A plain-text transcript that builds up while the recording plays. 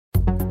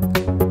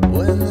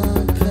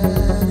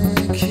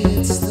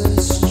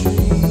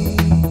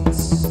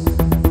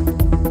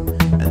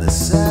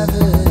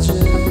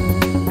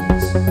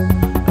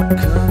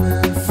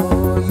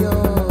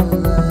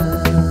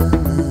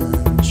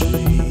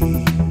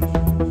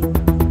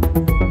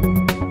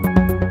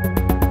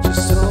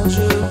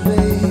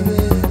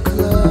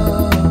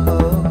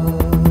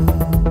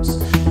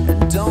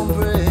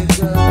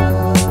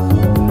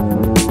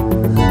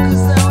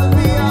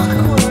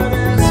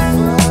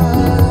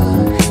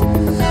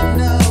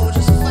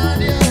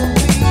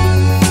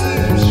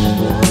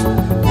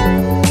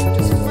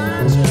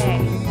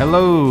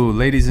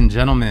ladies and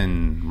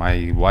gentlemen.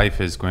 My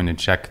wife is going to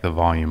check the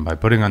volume by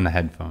putting on the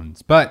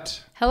headphones.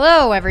 But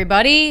hello,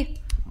 everybody.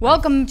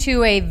 Welcome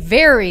to a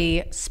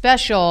very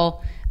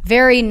special,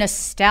 very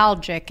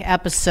nostalgic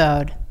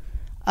episode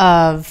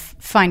of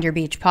Find Your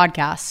Beach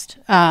podcast.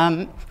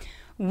 I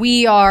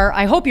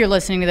hope you're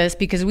listening to this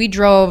because we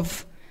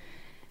drove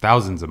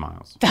thousands of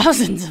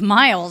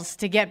miles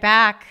to get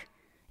back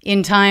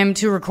in time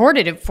to record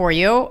it for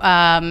you.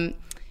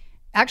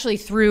 Actually,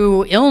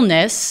 through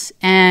illness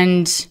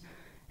and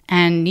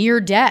near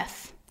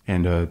death,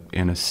 and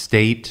a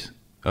state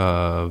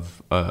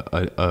of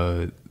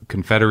a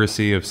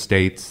confederacy of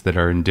states that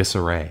are in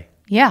disarray.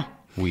 Yeah,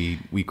 we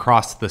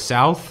crossed the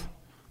South,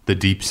 the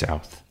deep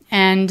South,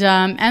 and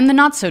the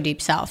not so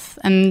deep South,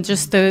 and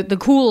just the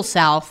cool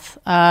South,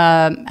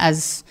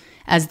 as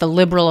the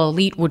liberal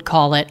elite would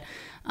call it.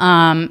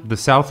 The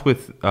South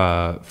with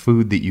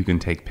food that you can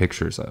take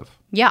pictures of.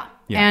 Yeah,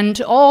 and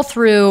all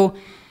through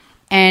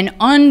an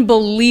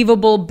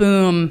unbelievable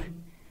boom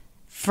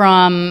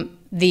from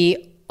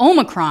the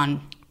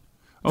Omicron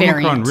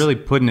variant. Really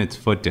putting its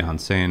foot down,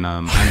 saying,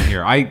 I'm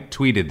here. I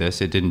tweeted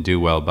this. It didn't do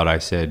well, but I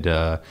said,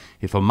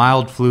 if a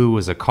mild flu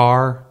was a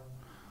car,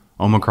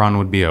 Omicron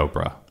would be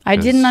Oprah. I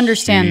didn't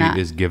understand that.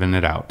 She is giving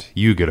it out.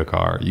 You get a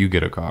car. You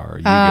get a car.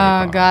 You get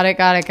a car. Got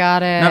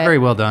it. Not very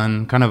well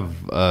done. Kind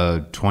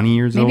of 20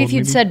 years old. Maybe if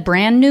you'd said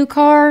brand new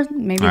car,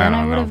 maybe then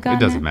I would have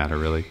gotten it. It doesn't matter,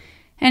 really.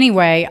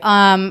 Anyway,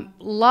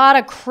 lot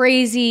of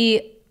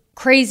crazy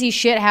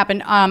shit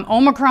happened.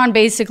 Omicron,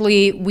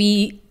 basically,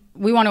 we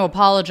want to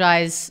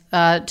apologize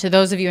to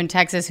those of you in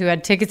Texas who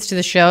had tickets to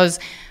the shows.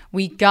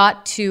 We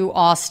got to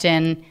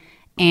Austin,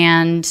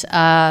 and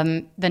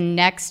the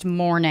next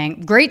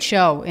morning, great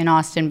show in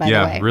Austin, by the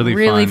way. Yeah,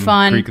 really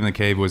fun. Creek in the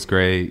Cave was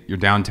great. Your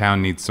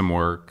downtown needs some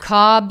work.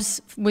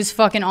 Cobb's was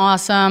fucking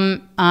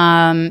awesome.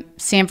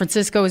 San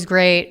Francisco was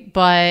great,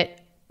 but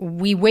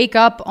we wake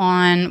up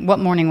on, what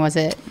morning was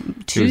it?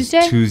 Tuesday?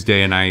 It was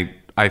Tuesday, and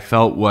I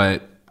felt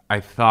what I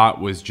thought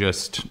was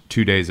just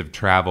 2 days of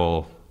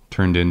travel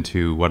turned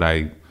into what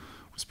I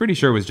was pretty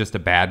sure was just a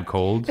bad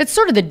cold. That's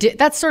sort of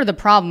the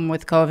problem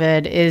with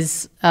COVID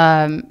is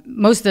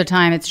most of the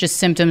time it's just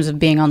symptoms of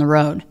being on the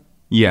road.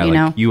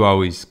 Yeah, you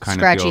always kind of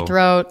scratchy feel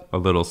throat, a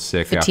little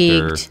sick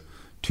fatigued. After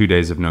 2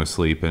 days of no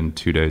sleep and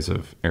 2 days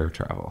of air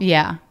travel.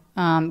 Yeah,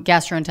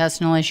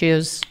 gastrointestinal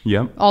issues.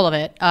 Yep. All of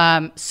it.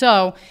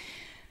 So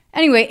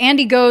anyway,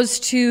 Andy goes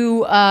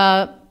to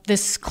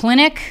this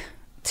clinic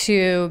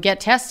to get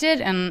tested,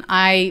 and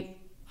I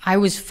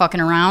was fucking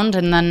around,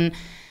 and then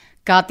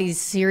got these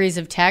series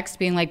of texts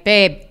being like,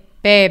 babe,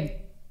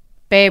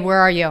 where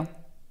are you?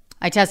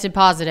 I tested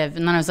positive.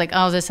 And then I was like,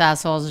 oh, this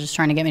asshole is just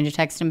trying to get me to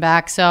text him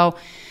back. So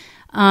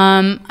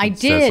I did.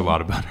 Says a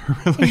lot about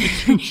our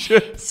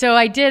relationship. So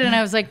I did, and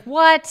I was like,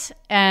 what?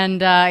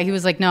 And he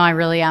was like, no, I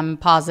really am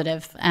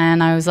positive.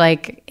 And I was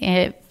like,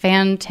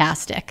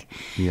 fantastic.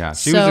 Yeah,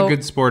 she was a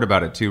good sport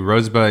about it too.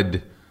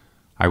 Rosebud,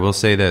 I will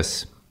say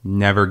this,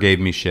 never gave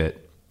me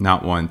shit.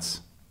 Not once.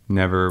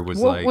 Never was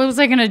like... What was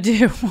I going to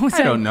do?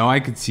 I don't know. I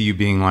could see you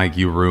being like,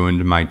 you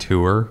ruined my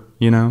tour,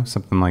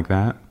 something like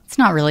that. It's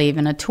not really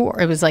even a tour.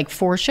 It was like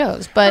 4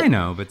 shows. But I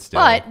know, but still.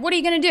 But what are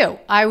you going to do?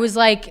 I was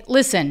like,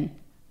 listen,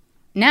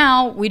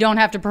 now we don't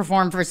have to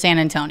perform for San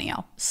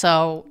Antonio.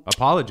 So...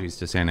 Apologies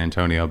to San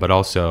Antonio, but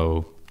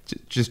also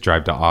just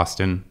drive to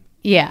Austin.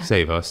 Yeah.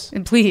 Save us.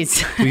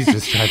 Please. Please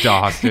just drive to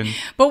Austin.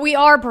 But we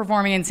are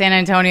performing in San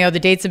Antonio.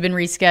 The dates have been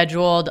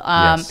rescheduled.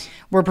 Yes.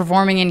 We're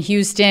performing in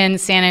Houston,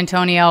 San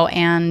Antonio,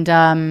 and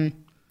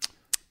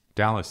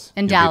Dallas.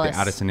 And You'll Dallas. be at the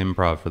Addison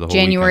Improv for the whole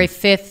January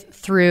weekend. 5th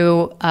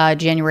through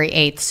January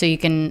 8th. So you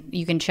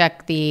can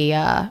check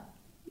the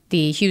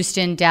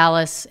Houston,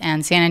 Dallas,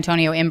 and San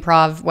Antonio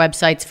Improv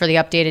websites for the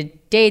updated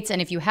dates.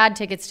 And if you had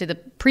tickets to the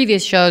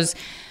previous shows,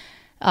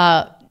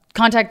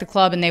 contact the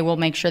club and they will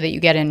make sure that you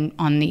get in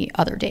on the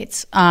other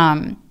dates.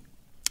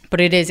 But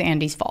it is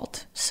Andy's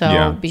fault.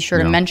 So be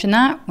sure to mention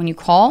that when you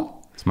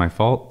call. It's my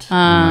fault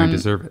and I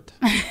deserve it.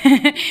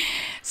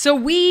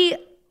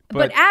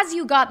 But as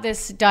you got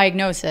this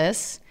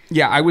diagnosis...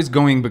 Yeah, I was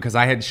going because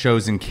I had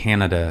shows in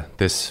Canada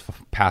this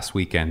past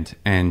weekend.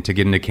 And to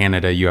get into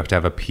Canada, you have to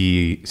have a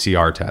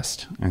PCR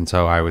test. And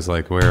so I was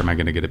like, where am I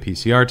going to get a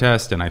PCR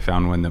test? And I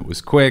found one that was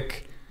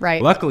quick.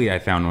 Right. Luckily, I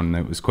found one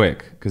that was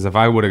quick. Because if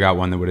I would have got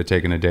one that would have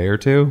taken a day or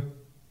two,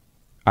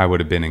 I would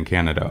have been in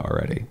Canada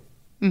already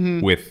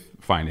with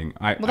finding...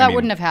 that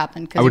wouldn't have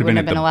happened because you wouldn't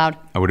have been allowed.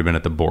 I would have been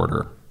at the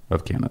border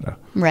of Canada.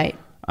 Right.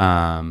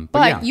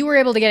 But you were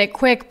able to get it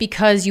quick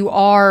because you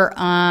are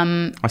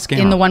in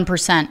the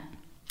 1%.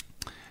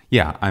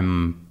 Yeah,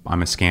 I'm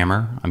a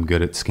scammer. I'm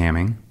good at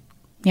scamming.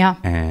 Yeah.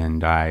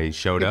 And I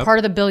showed up. Part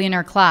of the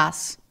billionaire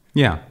class.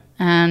 Yeah.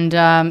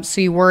 And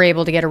so you were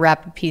able to get a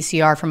rapid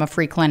PCR from a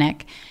free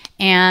clinic.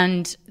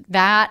 And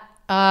that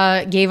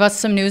gave us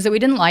some news that we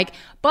didn't like.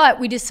 But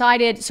we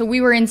decided,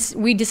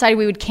 we decided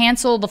we would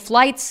cancel the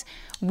flights.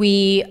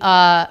 We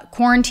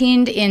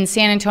quarantined in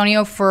San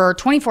Antonio for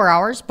 24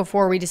 hours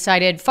before we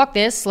decided, fuck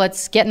this,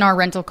 let's get in our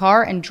rental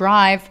car and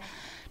drive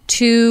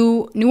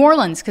to New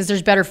Orleans because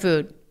there's better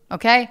food.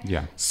 Okay.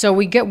 Yeah. So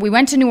we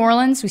went to New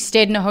Orleans. We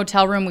stayed in a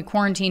hotel room. We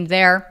quarantined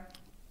there,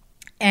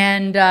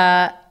 and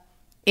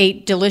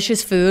ate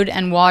delicious food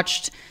and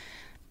watched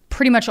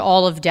pretty much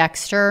all of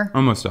Dexter.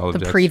 Almost all of the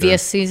Dexter.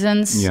 previous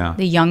seasons. Yeah.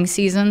 The young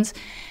seasons,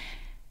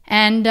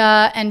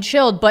 and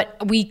chilled.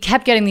 But we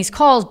kept getting these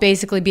calls,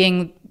 basically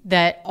being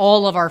that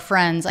all of our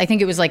friends, I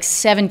think it was like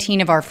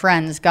 17 of our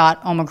friends,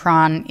 got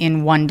Omicron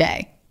in one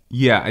day.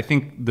 Yeah, I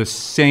think the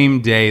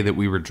same day that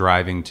we were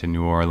driving to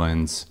New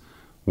Orleans,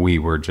 we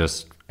were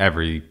just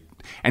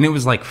and it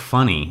was like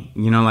funny,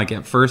 like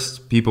at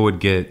first people would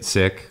get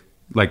sick,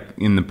 like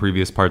in the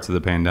previous parts of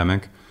the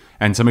pandemic,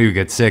 and somebody would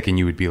get sick and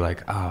you would be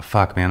like, oh,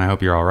 fuck, man, I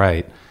hope you're all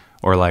right.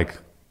 Or like,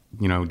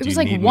 it was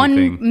like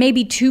one,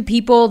 maybe two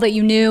people that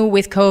you knew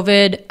with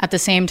COVID at the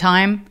same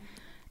time.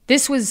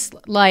 This was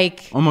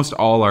like almost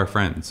all our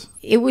friends.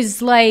 It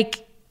was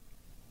like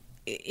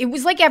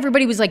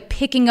everybody was like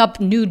picking up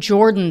new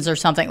Jordans or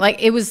something. Like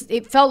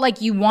it felt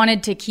like you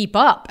wanted to keep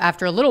up.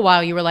 After a little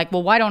while, you were like,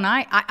 well, why don't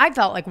I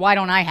felt like, why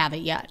don't I have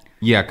it yet?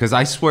 Yeah, because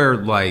I swear,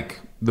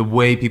 like, the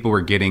way people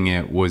were getting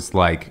it was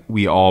like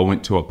we all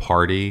went to a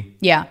party.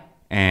 Yeah.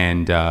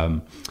 And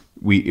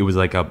it was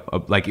like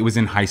like it was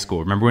in high school.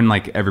 Remember when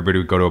like everybody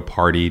would go to a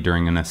party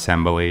during an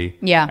assembly?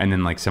 Yeah. And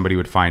then like somebody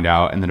would find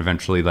out, and then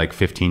eventually like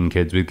 15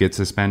 kids would get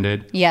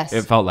suspended. Yes.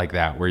 It felt like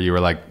that, where you were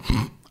like,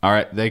 all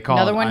right, they called.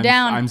 Another one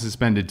down. I'm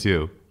suspended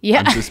too.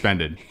 Yeah. I'm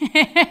suspended.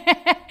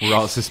 We're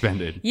all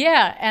suspended.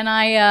 Yeah. And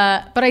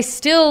but I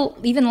still,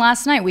 even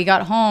last night we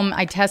got home,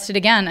 I tested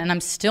again and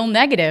I'm still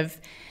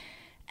negative.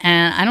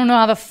 And I don't know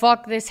how the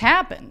fuck this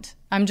happened.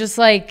 I'm just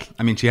like.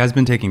 I mean, she has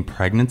been taking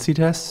pregnancy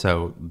tests,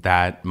 so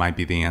that might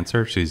be the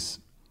answer.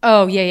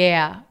 Oh,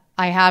 yeah.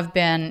 I have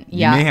been.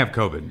 Yeah. You may have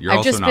COVID. You're I've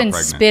also just not been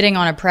pregnant. spitting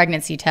on a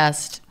pregnancy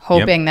test,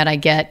 hoping that I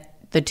get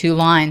the 2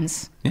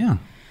 lines. Yeah.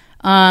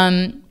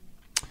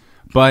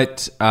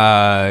 But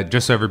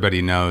just so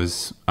everybody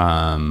knows,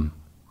 I'm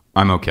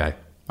okay.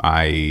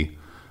 I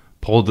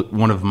pulled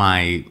one of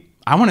my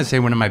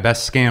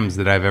best scams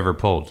that I've ever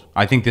pulled.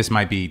 I think this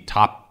might be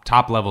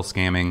top level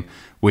scamming,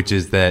 which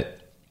is that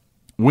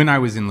when I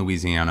was in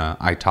Louisiana,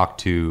 I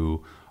talked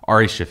to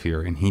Ari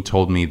Shafir, and he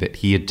told me that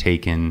he had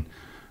taken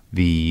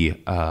the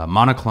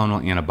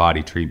monoclonal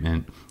antibody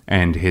treatment,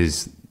 and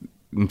his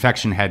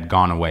infection had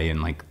gone away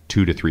in like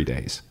 2 to 3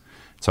 days.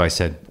 So I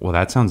said, well,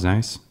 that sounds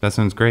nice. That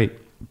sounds great.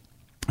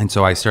 And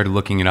so I started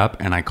looking it up,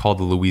 and I called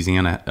the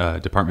Louisiana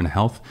Department of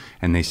Health,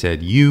 and they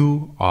said,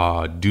 you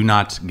do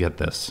not get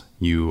this.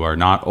 You are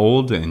not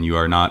old, and you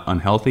are not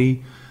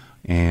unhealthy.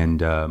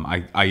 And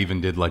I even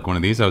did like one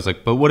of these. I was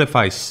like, but what if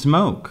I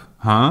smoke?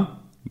 Huh?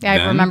 Yeah,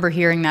 I remember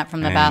hearing that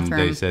from the bathroom.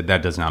 They said,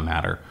 that does not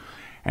matter.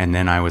 And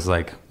then I was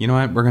like, you know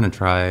what? We're going to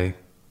try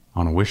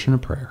on a wish and a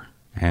prayer.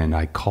 And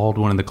I called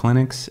one of the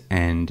clinics,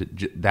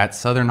 and that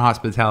Southern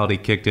hospitality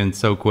kicked in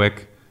so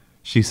quick.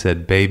 She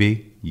said,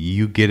 baby,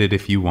 you get it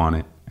if you want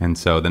it. And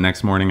so the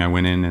next morning I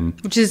went in and...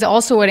 Which is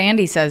also what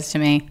Andy says to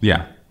me.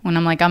 Yeah. When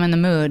I'm like, I'm in the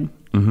mood.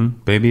 Mm-hmm.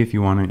 Baby, if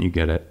you want it, you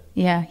get it.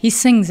 Yeah, he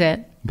sings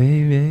it.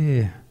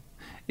 Baby,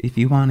 if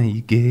you want it,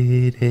 you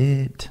get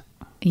it.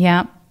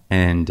 Yeah.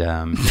 And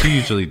she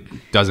usually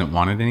doesn't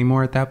want it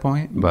anymore at that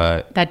point,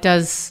 but...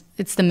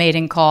 It's the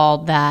mating call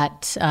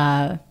that...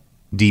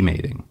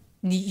 Demating.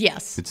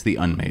 Yes. It's the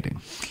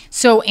unmating.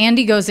 So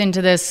Andy goes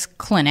into this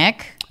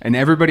clinic. And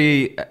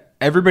everybody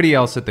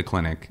else at the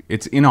clinic,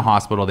 it's in a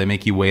hospital. They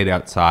make you wait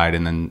outside,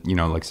 and then,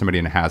 like somebody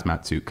in a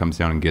hazmat suit comes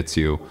down and gets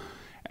you.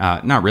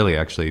 Not really,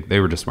 actually. They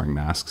were just wearing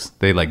masks.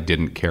 They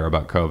didn't care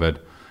about COVID.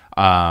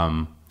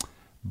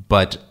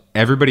 But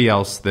everybody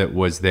else that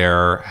was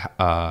there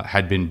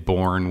had been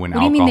born when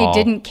alcohol... What do you mean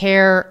they didn't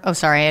care? Oh,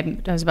 sorry.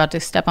 I was about to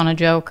step on a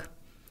joke.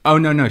 Oh,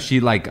 no.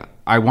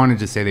 I wanted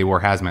to say they wore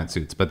hazmat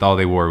suits, but all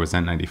they wore was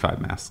N95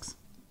 masks.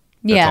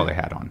 That's all they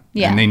had on.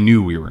 Yeah. And they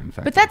knew we were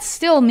infected. But that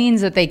still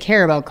means that they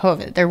care about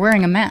COVID. They're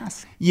wearing a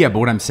mask. Yeah, but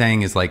what I'm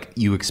saying is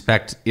you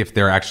expect if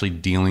they're actually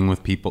dealing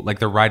with people, like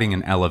they're riding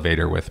an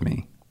elevator with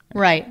me.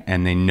 Right.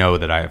 And they know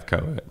that I have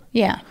COVID.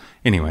 Yeah.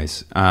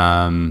 Anyways,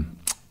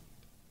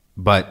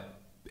 but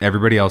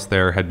everybody else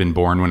there had been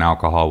born when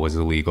alcohol was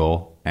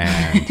illegal.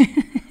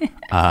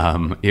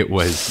 And it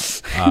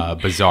was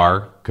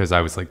bizarre because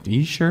I was like, are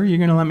you sure you're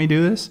going to let me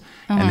do this?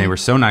 And they were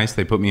so nice.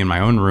 They put me in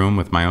my own room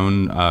with my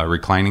own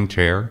reclining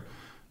chair,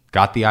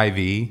 got the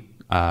IV,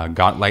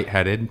 got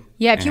lightheaded.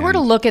 Yeah, if you were to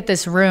look at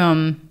this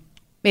room,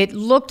 it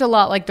looked a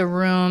lot like the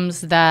rooms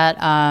that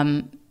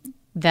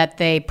that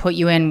they put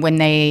you in when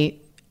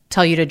they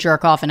tell you to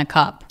jerk off in a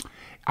cup.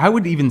 I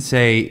would even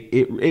say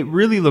it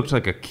really looked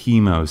like a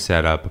chemo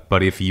setup,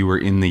 but if you were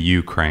in the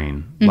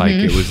Ukraine, like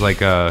it was like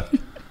a...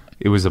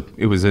 It was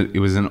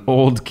an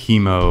old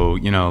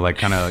chemo,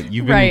 kind of,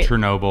 you've been in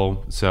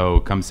Chernobyl,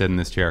 so come sit in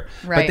this chair.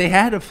 Right. But they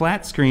had a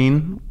flat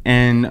screen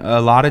and a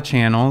lot of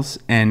channels,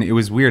 and it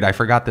was weird. I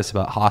forgot this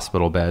about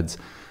hospital beds.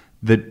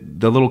 The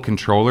little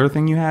controller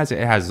thing it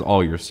has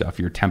all your stuff,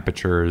 your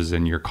temperatures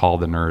and your call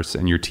the nurse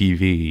and your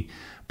TV.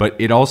 But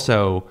it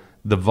also,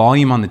 the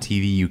volume on the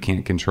TV you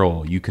can't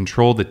control. You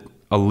control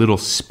a little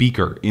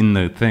speaker in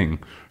the thing.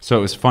 So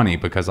it was funny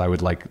because I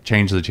would like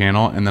change the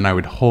channel and then I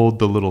would hold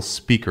the little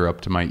speaker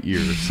up to my ear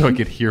so I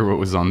could hear what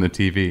was on the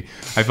TV.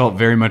 I felt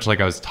very much like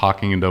I was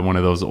talking into one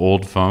of those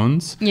old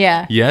phones.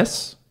 Yeah.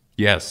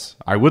 Yes,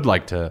 I would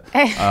like to.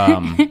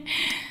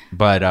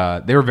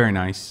 But they were very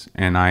nice,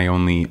 and I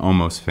only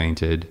almost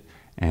fainted.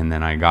 And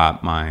then I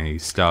got my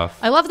stuff.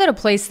 I love that a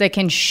place that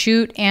can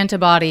shoot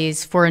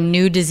antibodies for a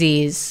new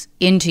disease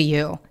into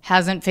you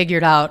hasn't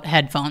figured out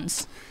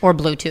headphones or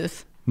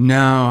Bluetooth.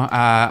 No,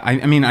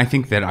 I mean, I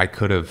think that I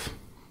could have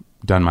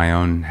done my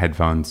own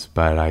headphones,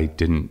 but I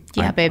didn't.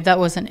 Yeah, babe, it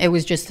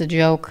was just a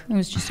joke. It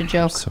was just a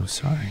joke. I'm so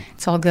sorry.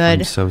 It's all good.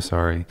 I'm so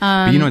sorry.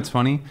 But you know what's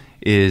funny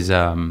is,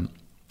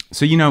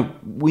 so, you know,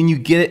 when you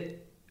get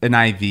an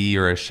IV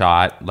or a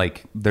shot,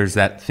 like there's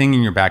that thing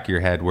in your back of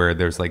your head where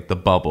there's like the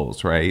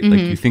bubbles, right? Like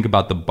you think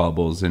about the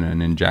bubbles in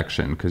an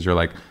injection because you're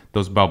like,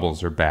 those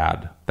bubbles are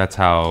bad. That's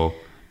how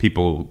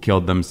people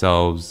killed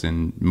themselves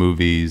in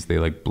movies. They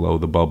like blow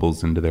the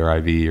bubbles into their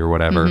IV or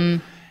whatever.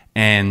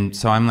 And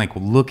so I'm like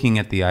looking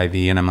at the IV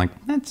and I'm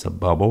like, that's a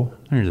bubble.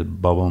 There's a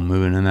bubble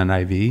moving in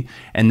that IV.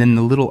 And then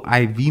the little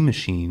IV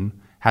machine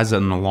has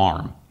an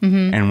alarm.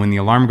 And when the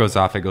alarm goes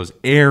off, it goes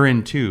air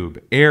in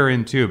tube, air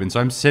in tube. And so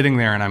I'm sitting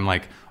there and I'm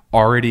like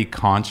already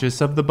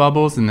conscious of the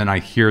bubbles. And then I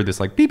hear this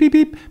like beep, beep,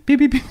 beep, beep,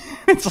 beep, beep.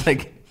 It's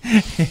like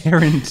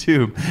air in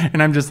tube.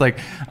 And I'm just like,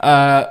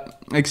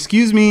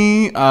 excuse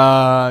me.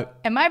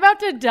 Am I about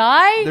to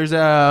die? There's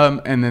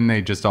and then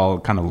they just all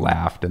kind of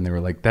laughed and they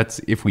were like, that's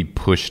if we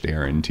pushed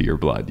air into your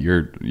blood.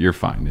 You're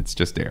fine. It's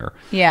just air.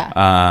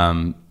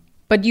 Yeah.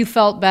 But you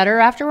felt better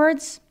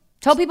afterwards?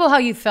 Tell people how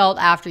you felt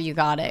after you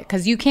got it,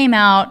 because you came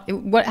out.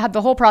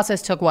 The whole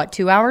process took what,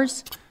 2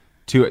 hours?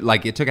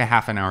 It took a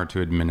half an hour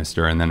to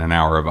administer and then an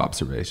hour of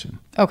observation.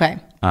 Okay.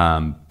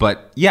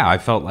 But yeah, I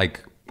felt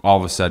like all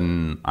of a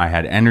sudden I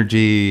had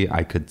energy.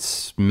 I could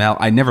smell.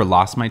 I never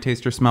lost my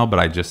taste or smell,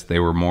 but they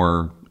were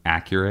more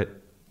accurate.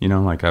 You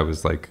know, like I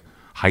was like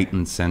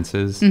heightened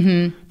senses.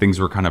 Things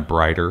were kind of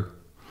brighter.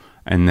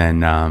 And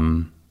then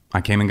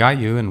I came and got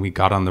you, and we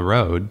got on the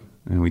road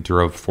and we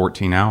drove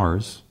 14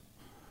 hours.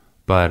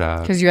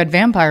 But because you had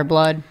vampire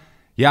blood.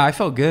 Yeah, I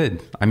felt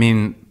good. I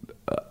mean,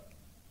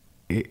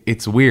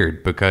 it's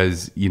weird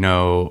because, you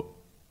know,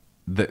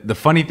 the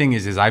funny thing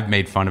is I've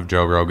made fun of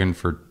Joe Rogan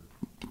for,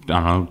 I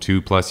don't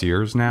know, 2+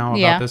 years now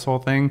about this whole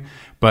thing.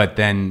 But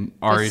then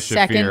Ari Shaffir. The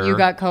second you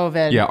got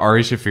COVID. Yeah,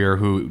 Ari Shaffir,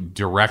 who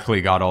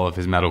directly got all of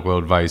his medical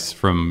advice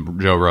from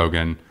Joe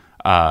Rogan,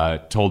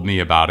 told me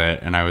about it.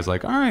 And I was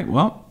like, all right,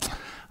 well,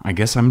 I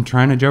guess I'm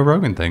trying a Joe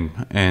Rogan thing.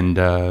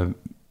 And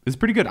it's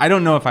pretty good. I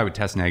don't know if I would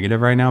test negative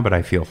right now, but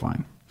I feel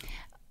fine.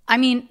 I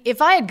mean, if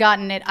I had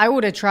gotten it, I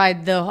would have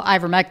tried the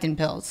ivermectin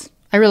pills.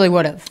 I really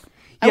would have.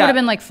 I would have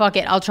been like, fuck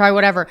it, I'll try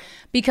whatever.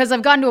 Because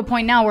I've gotten to a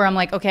point now where I'm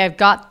like, okay,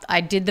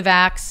 I did the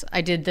vax, I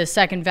did the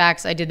second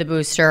vax, I did the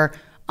booster.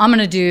 I'm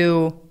going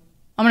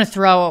to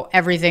throw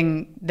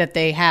everything that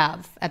they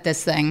have at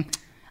this thing.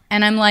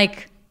 And I'm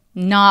like,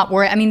 not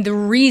worried. I mean, the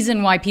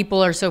reason why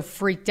people are so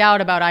freaked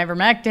out about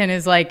ivermectin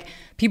is like,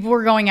 people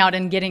were going out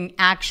and getting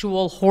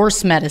actual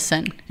horse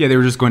medicine. Yeah, they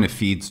were just going to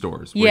feed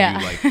stores where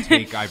you like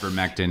take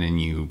ivermectin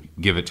and you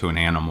give it to an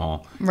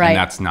animal. Right. And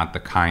that's not the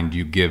kind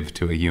you give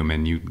to a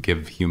human. You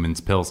give humans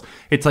pills.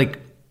 It's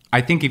like,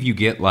 I think if you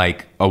get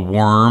like a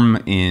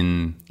worm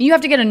in... You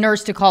have to get a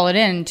nurse to call it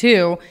in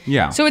too.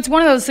 Yeah. So it's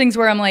one of those things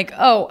where I'm like,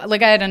 oh,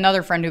 like I had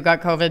another friend who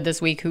got COVID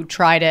this week who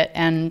tried it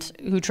and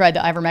who tried the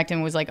ivermectin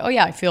and was like, oh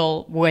yeah, I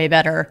feel way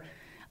better.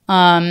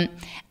 And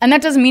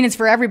that doesn't mean it's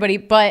for everybody,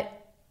 but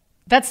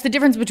that's the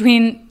difference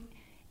between,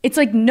 it's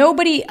like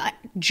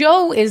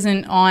Joe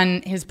isn't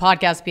on his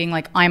podcast being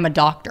like, I'm a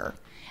doctor.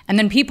 And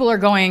then people are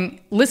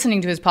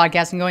listening to his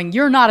podcast and going,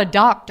 you're not a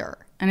doctor.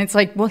 And it's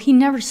like, well, he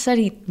never said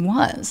he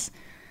was.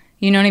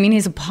 You know what I mean?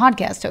 He's a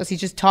podcast host. He's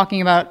just talking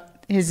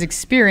about his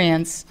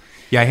experience.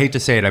 Yeah, I hate to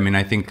say it. I mean,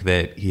 I think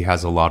that he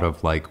has a lot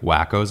of like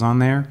wackos on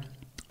there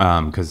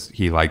because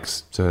he's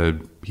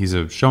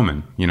a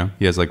showman, you know?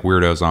 He has like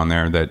weirdos on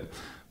there that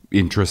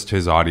interest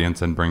his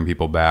audience and bring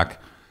people back.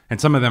 And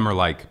some of them are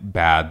like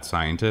bad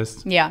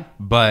scientists. Yeah.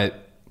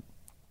 But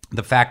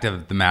the fact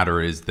of the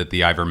matter is that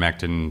the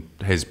ivermectin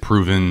has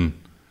proven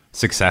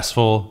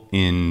successful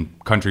in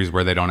countries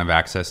where they don't have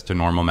access to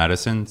normal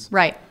medicines.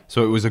 Right.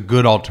 So it was a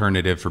good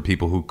alternative for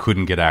people who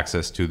couldn't get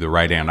access to the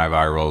right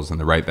antivirals and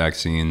the right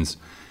vaccines.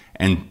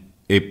 And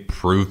it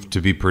proved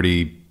to be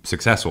pretty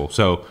successful.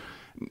 So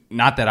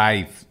not that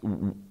I'm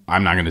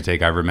not going to take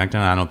ivermectin.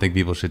 I don't think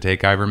people should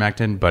take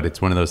ivermectin, but it's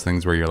one of those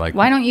things where you're like...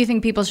 Why don't you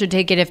think people should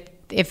take it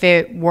if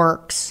it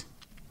works?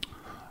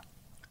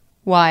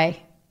 Why?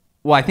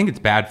 Well, I think it's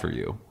bad for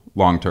you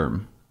long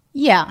term.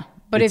 Yeah,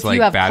 but It's if like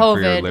you have bad for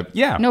your COVID, lip.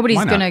 Yeah, nobody's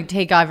why not? going to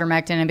take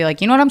ivermectin and be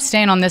like, you know what, I'm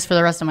staying on this for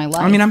the rest of my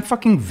life. I mean, I'm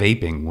fucking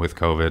vaping with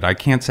COVID. I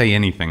can't say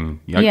anything.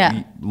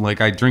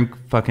 I drink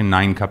fucking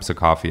 9 cups of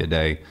coffee a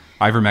day.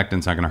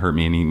 Ivermectin's not going to hurt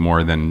me any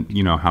more than,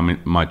 you know, how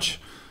much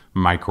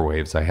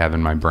microwaves I have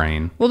in my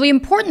brain. Well, the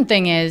important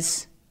thing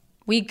is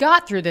we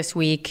got through this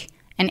week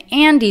and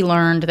Andy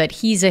learned that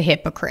he's a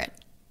hypocrite.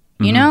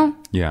 You know?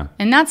 Yeah.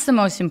 And that's the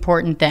most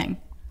important thing.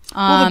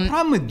 Well, the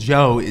problem with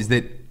Joe is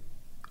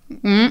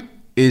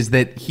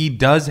that he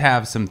does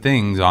have some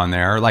things on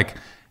there. Like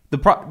the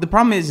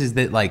problem is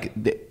that like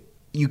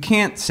you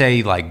can't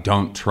say like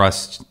don't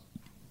trust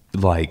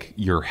like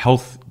your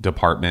health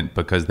department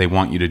because they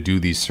want you to do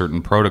these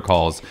certain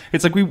protocols.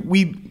 It's like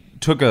we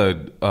took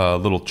a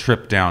little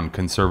trip down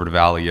Conservative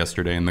Alley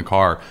yesterday in the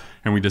car,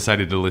 and we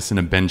decided to listen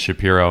to Ben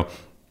Shapiro.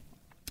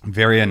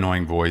 Very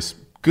annoying voice.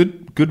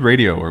 Good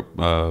radio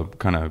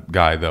kind of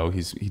guy though.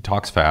 He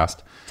talks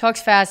fast.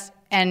 Talks fast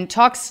and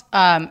talks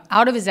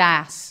out of his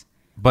ass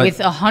with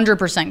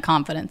 100%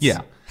 confidence.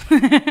 Yeah.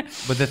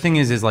 But the thing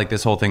is like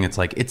this whole thing, it's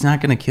like, it's not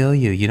going to kill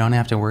you. You don't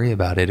have to worry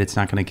about it. It's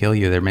not going to kill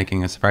you. They're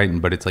making us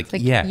frightened. But it's like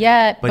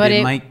yeah, but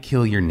it might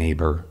kill your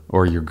neighbor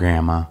or your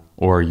grandma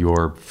or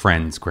your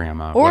friend's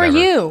grandma. Or whatever.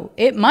 you.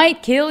 It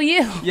might kill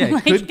you. Yeah,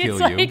 it could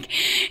kill you. Like,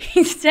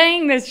 he's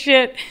saying this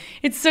shit.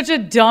 It's such a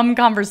dumb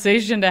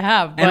conversation to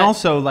have. But, and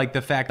also like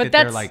the fact that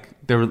they're like,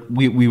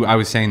 I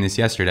was saying this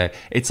yesterday.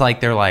 It's like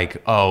they're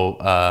like,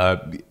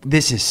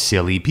 this is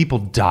silly. People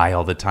die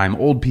all the time.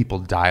 Old people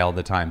die all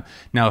the time.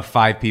 Now, if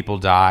 5 people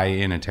die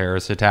in a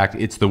terrorist attack,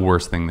 it's the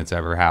worst thing that's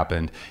ever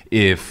happened.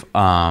 If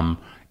a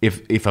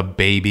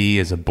baby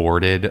is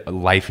aborted,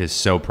 life is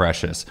so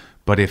precious.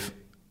 But if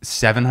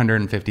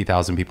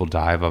 750,000 people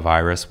die of a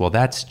virus, well,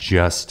 that's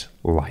just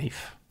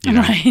life. You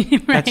know?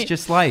 Right. That's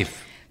just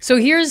life. So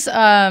here's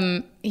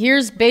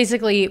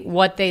basically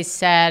what they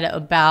said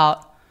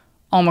about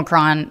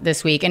Omicron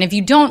this week. And if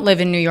you don't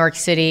live in New York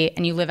City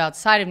and you live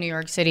outside of New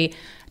York City,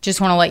 just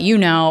want to let you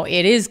know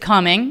it is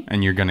coming.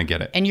 And you're going to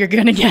get it. And you're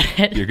going to get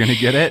it. You're going to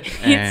get it.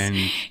 And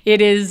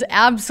it is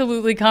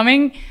absolutely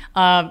coming.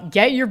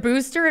 Get your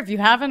booster if you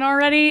haven't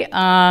already.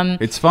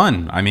 It's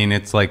fun. I mean,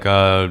 it's like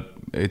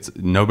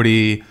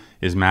nobody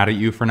is mad at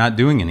you for not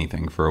doing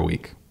anything for a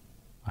week.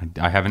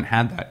 I haven't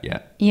had that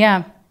yet.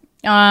 Yeah.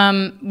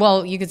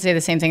 Well, you could say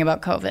the same thing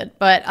about COVID,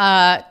 but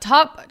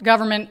top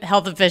government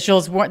health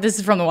officials, this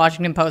is from the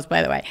Washington Post,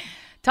 by the way.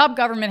 Top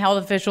government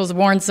health officials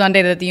warned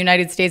Sunday that the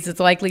United States is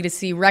likely to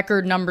see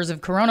record numbers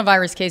of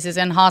coronavirus cases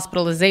and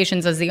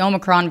hospitalizations as the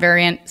Omicron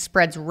variant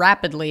spreads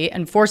rapidly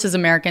and forces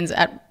Americans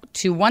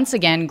to once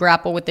again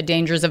grapple with the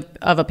dangers of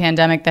a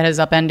pandemic that has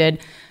upended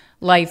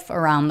life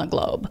around the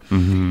globe.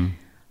 Mm-hmm.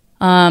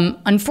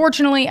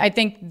 Unfortunately, I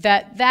think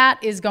that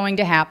is going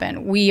to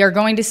happen. We are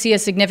going to see a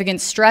significant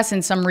stress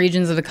in some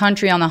regions of the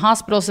country on the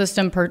hospital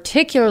system,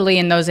 particularly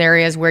in those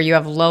areas where you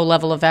have low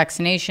level of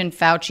vaccination.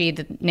 Fauci,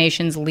 the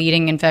nation's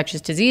leading infectious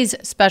disease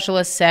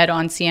specialist, said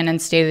on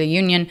CNN's State of the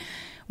Union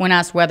when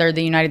asked whether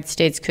the United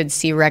States could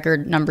see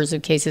record numbers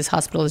of cases,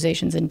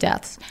 hospitalizations, and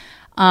deaths.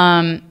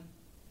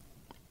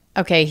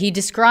 He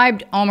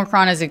described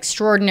Omicron as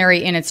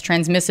extraordinary in its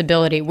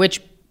transmissibility,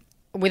 which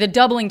with a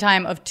doubling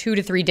time of 2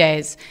 to 3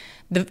 days,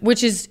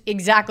 which is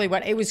exactly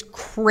what it was.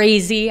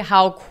 Crazy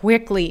how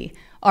quickly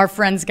our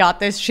friends got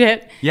this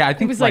shit. Yeah, I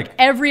think it was like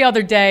every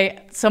other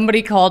day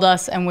somebody called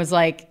us and was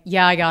like,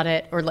 yeah, I got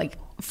it. Or like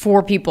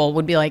 4 people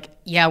would be like,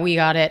 yeah, we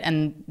got it.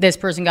 And this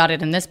person got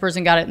it. And this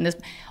person got it. And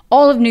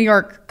all of New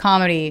York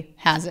comedy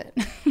has it.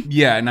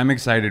 Yeah. And I'm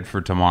excited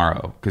for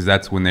tomorrow because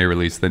that's when they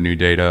release the new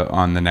data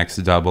on the next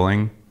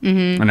doubling.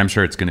 Mm-hmm. And I'm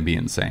sure it's going to be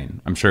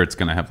insane. I'm sure it's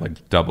going to have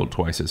like double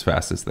twice as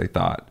fast as they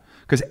thought.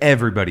 Because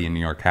everybody in New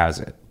York has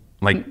it.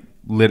 Like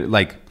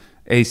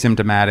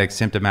asymptomatic,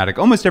 symptomatic.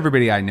 Almost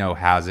everybody I know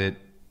has it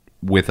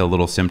with a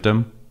little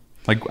symptom.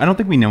 Like, I don't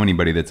think we know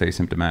anybody that's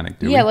asymptomatic,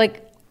 do we?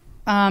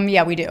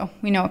 Yeah, we do.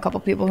 We know a couple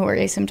people who are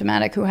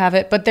asymptomatic who have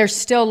it. But they're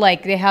still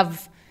like, they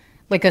have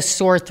like a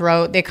sore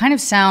throat. They kind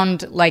of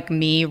sound like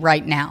me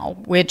right now,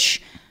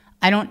 which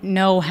I don't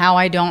know how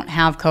I don't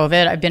have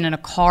COVID. I've been in a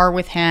car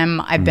with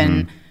him. I've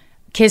been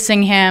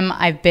kissing him.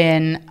 I've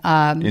been...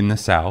 in the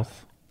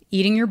South.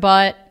 Eating your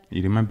butt.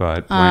 Eating my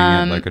butt,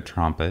 playing it like a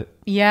trumpet.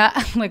 Yeah,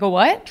 like a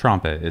what?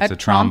 Trumpet. It's a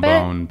trumpet?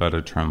 trombone, but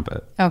a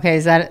trumpet. Okay,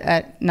 is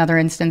that another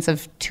instance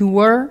of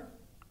tour?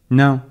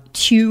 No.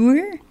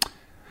 Tour?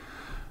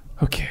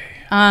 Okay.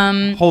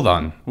 Hold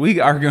on. We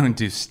are going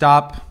to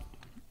stop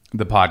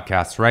the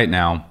podcast right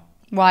now.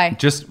 Why?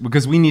 Just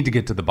because we need to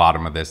get to the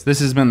bottom of this. This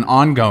has been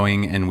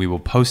ongoing, and we will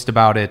post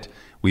about it.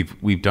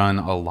 We've done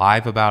a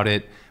live about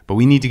it, but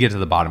we need to get to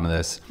the bottom of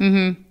this.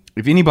 Mm-hmm.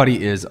 If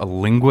anybody is a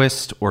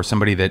linguist or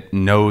somebody that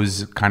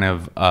knows kind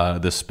of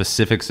the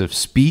specifics of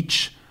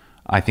speech,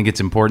 I think it's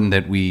important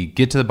that we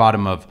get to the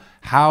bottom of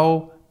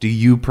how do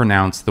you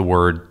pronounce the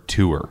word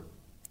tour?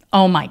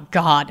 Oh my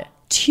God.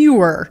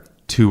 Tour.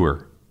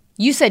 Tour.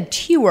 You said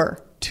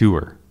tour.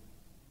 Tour.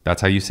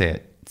 That's how you say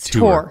it. It's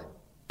tour.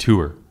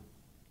 Tour.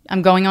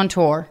 I'm going on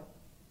tour.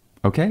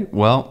 Okay.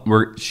 Well,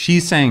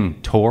 she's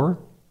saying tour.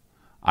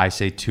 I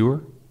say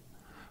tour.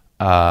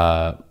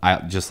 I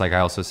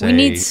also say we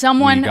need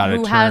someone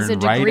who has a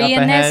degree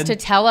in this to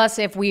tell us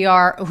if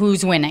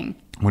who's winning.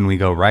 When we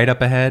go right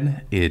up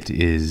ahead, it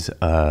is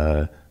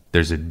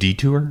there's a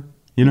detour,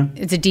 you know?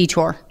 It's a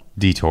detour.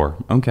 Detour.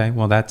 Okay,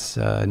 well that's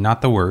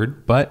not the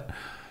word, but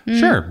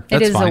Sure, It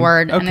that's is fine. a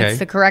word, and Okay. it's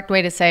the correct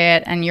way to say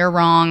it, and you're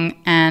wrong,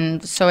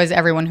 and so is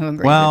everyone who agrees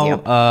with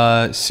you.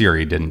 Well,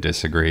 Siri didn't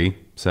disagree.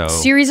 So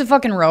Siri's a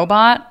fucking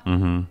robot.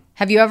 Mm-hmm.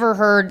 Have you ever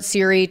heard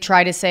Siri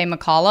try to say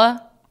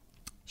Makala?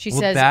 She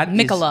says that is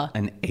Mikala.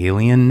 an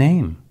alien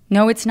name.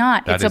 No, it's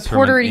not. That It's is a from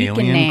Puerto an Rican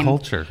alien name.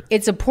 culture.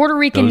 It's a Puerto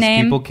Rican Those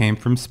name. people came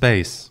from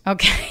space.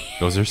 Okay.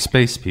 Those are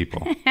space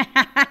people.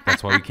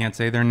 That's why we can't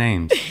say their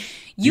names.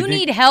 You think-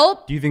 need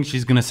help? Do you think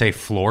she's going to say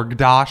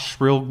Florgdash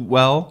real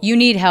well? You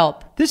need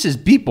help. This is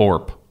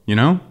Beeporp, you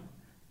know?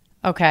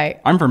 Okay.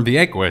 I'm from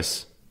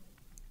Vieques.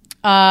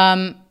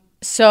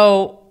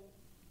 So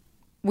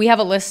we have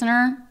a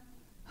listener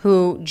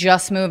who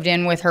just moved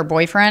in with her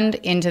boyfriend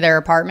into their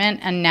apartment,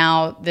 and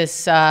now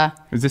this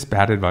Is this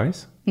bad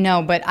advice?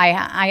 no, but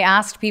I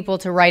asked people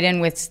to write in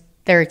with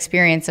their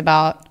experience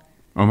about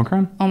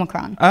Omicron?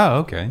 Omicron. Oh,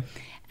 okay.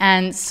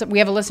 And so we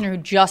have a listener who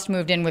just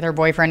moved in with her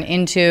boyfriend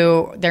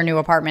into their new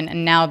apartment,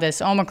 and now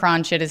this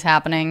Omicron shit is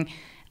happening.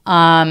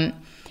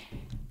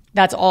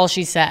 That's all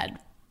she said.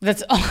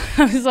 That's all.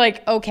 I was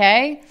like,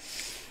 okay,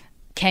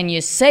 can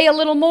you say a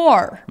little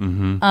more?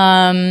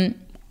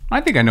 I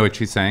think I know what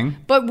she's saying.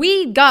 But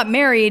we got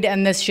married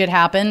and this shit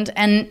happened,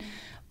 and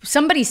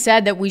somebody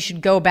said that we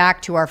should go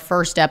back to our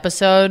first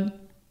episode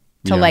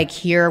to Yeah. like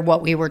hear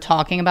what we were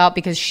talking about,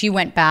 because she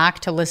went back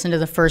to listen to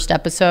the first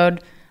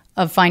episode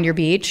of Find Your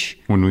Beach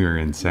When we were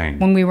insane.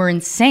 when we were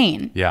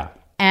insane. Yeah.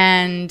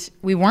 And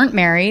we weren't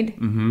married.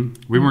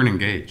 We weren't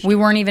engaged. We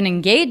weren't even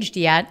engaged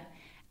yet.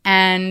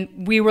 And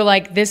we were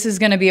like, this is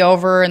going to be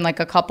over in like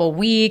a couple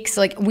weeks.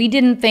 Like, we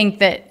didn't think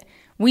that,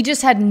 we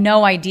just had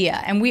no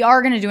idea. And we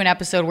are going to do an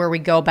episode where we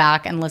go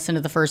back and listen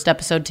to the first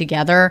episode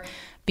together,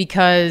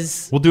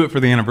 because, We'll do it for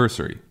the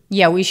anniversary,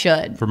 yeah, we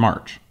should. for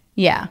March.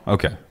 Yeah.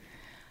 Okay.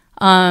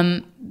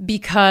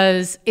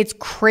 Because it's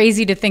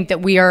crazy to think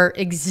that we are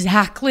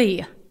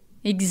exactly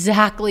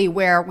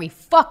where we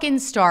fucking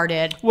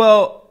started.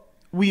 Well,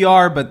 we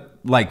are, but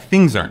like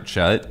things aren't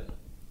shut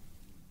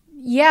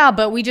Yeah,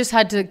 but we just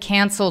had to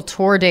cancel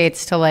tour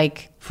dates to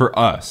like for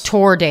us.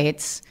 tour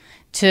dates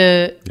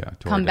to Yeah,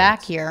 tour come back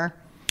dates. here.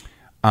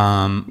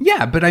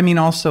 Yeah, but I mean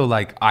also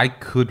like I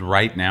could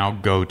right now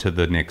go to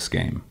the Knicks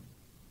game.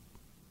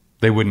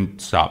 They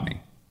wouldn't stop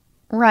me.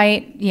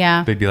 Right.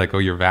 Yeah. They'd be like, "Oh,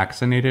 you're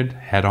vaccinated?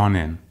 Head on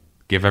in.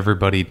 Give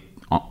everybody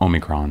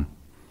Omicron."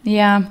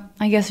 Yeah,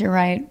 I guess you're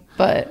right.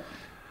 But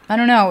I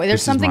don't know. This There's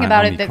is something my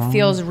about it that Omicron.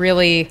 feels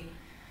really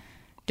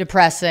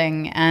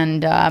depressing,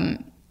 and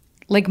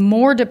like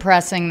more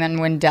depressing than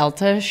when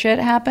Delta shit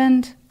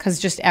happened, because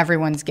just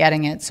everyone's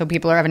getting it. So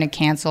people are having to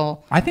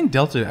cancel. I think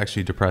Delta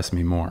actually depressed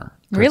me more.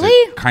 'Cause Really?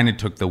 It kind of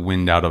took the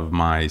wind out of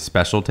my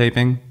special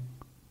taping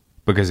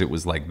because it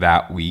was like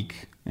that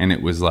week and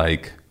it was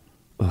like,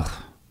 ugh,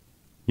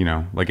 you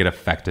know, like it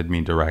affected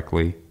me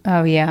directly.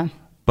 Oh, yeah.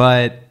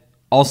 But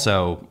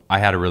also, I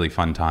had a really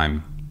fun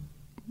time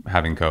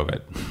having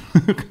COVID.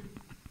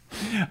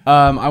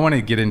 I want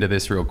to get into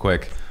this real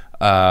quick.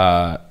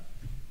 Was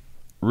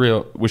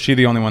she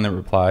the only one that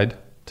replied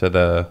to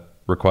the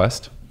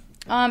request?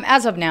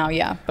 As of now,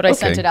 yeah. But I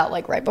sent Okay. it out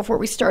like right before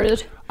we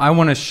started. I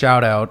want to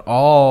shout out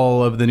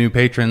all of the new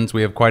patrons.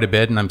 We have quite a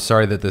bit, and I'm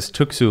sorry that this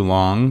took so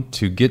long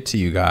to get to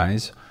you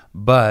guys.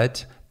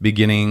 But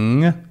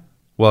beginning,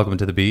 welcome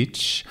to the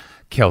beach,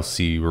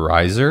 Kelsey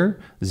Reiser,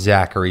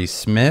 Zachary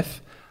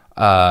Smith,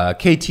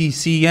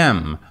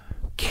 KTCM.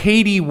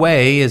 Katie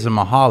Way is a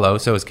mahalo,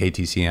 so is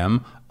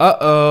KTCM.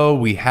 Uh-oh,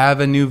 we have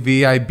a new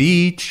VI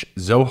Beach,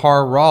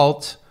 Zohar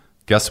Ralt.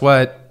 Guess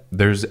what?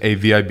 There's a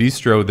VI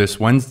Bistro this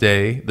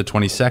Wednesday, the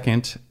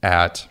 22nd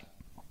at,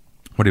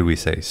 what did we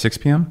say, 6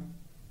 p.m.?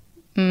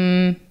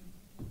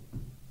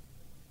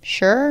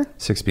 Sure.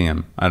 6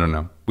 p.m. I don't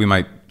know. We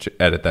might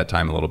edit that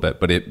time a little bit,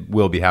 but it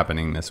will be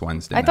happening this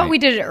Wednesday I thought night. we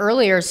did it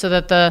earlier so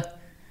that the...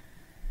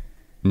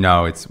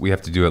 No, we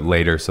have to do it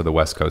later so the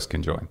West Coast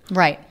can join.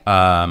 Right.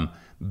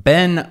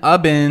 Ben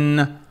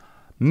Ubbin,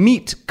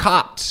 Meat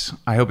Cot.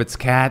 I hope it's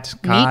cat.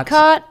 Meat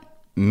cut?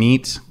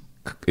 Meat.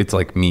 It's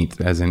like meat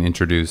as in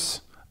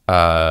introduce.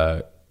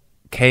 Kaat.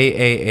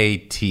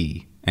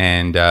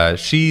 And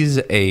she's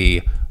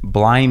a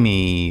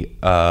blimey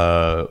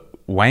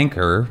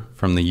wanker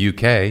from the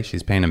UK.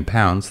 She's paying in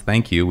pounds.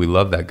 Thank you. We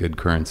love that good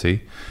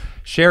currency.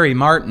 Sherry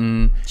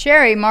Martin.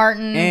 Sherry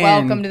Martin, And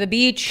welcome to the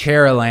beach.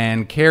 Carol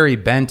Ann, Carrie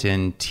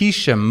Benton,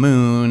 Tisha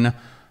Moon,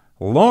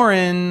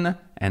 Lauren,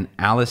 and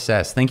Alice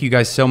S. Thank you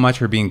guys so much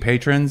for being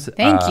patrons.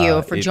 Thank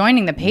you for it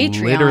joining the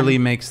Patreon. Literally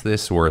makes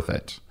this worth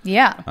it.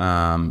 Yeah.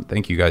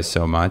 Thank you guys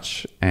so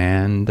much.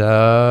 And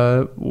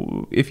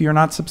if you're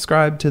not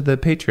subscribed to the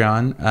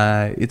Patreon,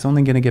 it's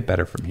only going to get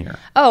better from here.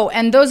 Oh,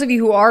 and those of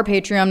you who are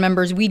Patreon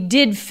members, we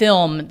did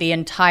film the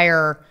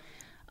entire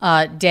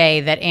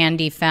day that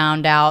Andy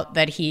found out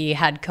that he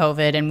had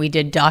COVID, and we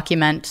did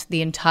document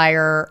the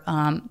entire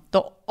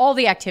all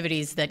the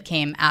activities that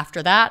came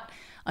after that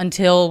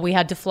until we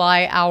had to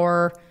fly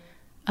our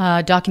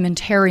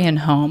documentarian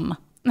home.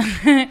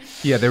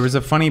 Yeah, there was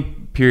a funny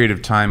period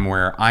of time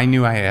where I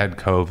knew I had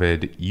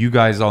COVID. You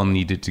guys all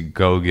needed to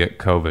go get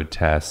COVID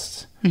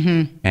tests.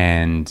 Mm-hmm.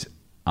 And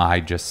I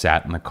just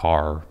sat in the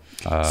car.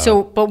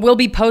 But we'll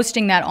be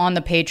posting that on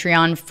the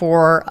Patreon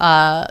for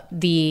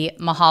the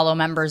Mahalo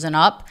members and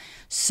up.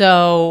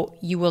 So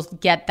you will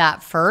get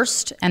that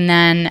first, and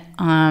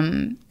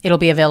then it'll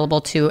be available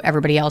to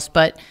everybody else.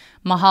 But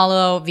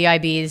Mahalo,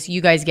 VIBs,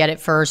 you guys get it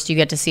first. You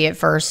get to see it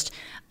first.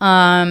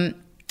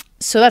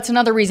 So that's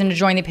another reason to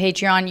join the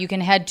Patreon. You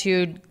can head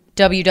to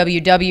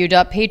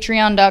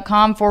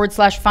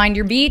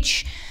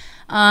www.patreon.com/findyourbeach.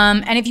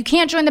 And if you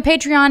can't join the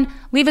Patreon,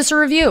 leave us a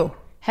review.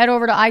 Head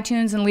over to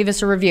iTunes and leave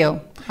us a review.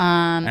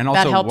 And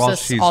also, that helps while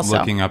us she's also.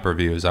 looking up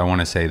reviews, I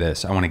want to say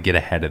this. I want to get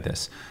ahead of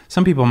this.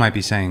 Some people might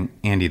be saying,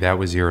 Andy, that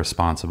was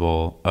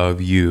irresponsible of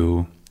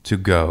you to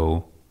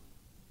go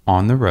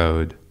on the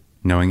road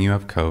knowing you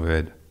have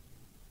COVID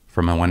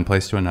from one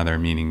place to another,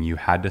 meaning you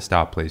had to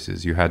stop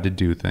places, you had to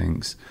do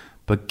things.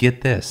 But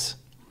get this.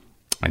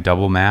 I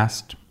double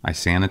masked, I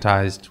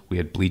sanitized, we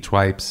had bleach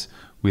wipes,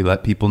 we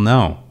let people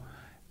know.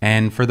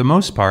 And for the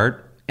most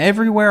part,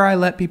 everywhere I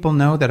let people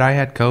know that I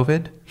had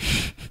COVID,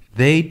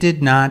 they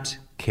did not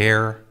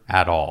care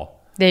at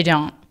all. They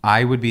don't.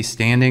 I would be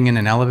standing in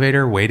an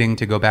elevator waiting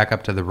to go back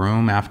up to the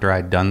room after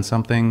I'd done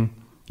something,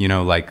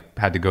 like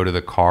had to go to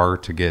the car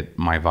to get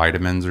my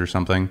vitamins or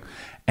something.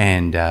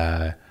 And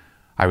I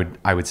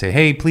would say,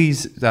 hey,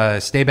 please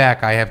stay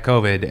back. I have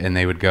COVID. And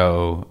they would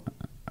go,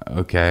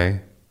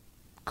 okay,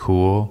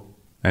 cool.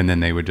 And then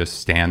they would just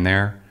stand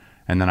there.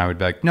 And then I would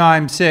be like, no,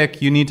 I'm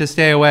sick. You need to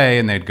stay away.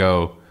 And they'd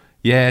go,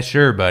 yeah,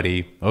 sure,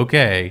 buddy.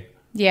 Okay.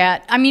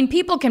 Yeah, I mean,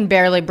 people can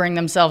barely bring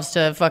themselves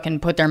to fucking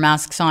put their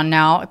masks on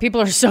now.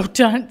 People are so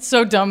done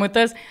with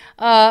this.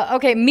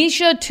 Okay,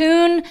 Misha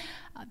Toon.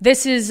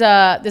 This is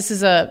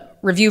a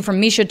review from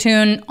Misha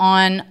Toon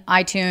on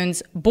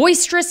iTunes.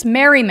 Boisterous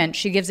Merriment.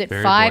 She gives it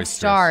Very 5 boisterous.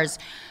 stars.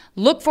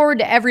 Look forward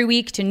to every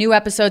week to new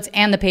episodes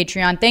and the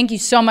Patreon. Thank you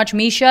so much,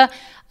 Misha.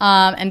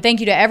 And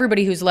thank you to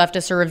everybody who's left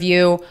us a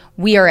review.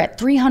 We are at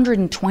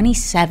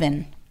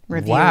 327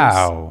 reviews.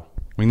 Wow.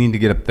 We need to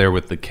get up there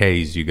with the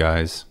Ks, you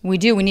guys. We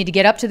do. We need to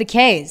get up to the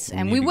Ks,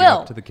 and we need to will.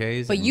 get up to the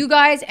Ks But and- you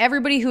guys,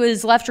 everybody who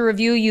has left a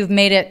review, you've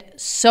made it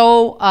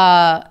so.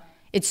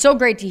 It's so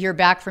great to hear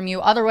back from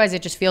you. Otherwise,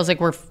 it just feels like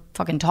we're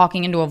fucking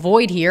talking into a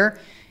void here.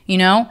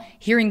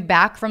 Hearing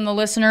back from the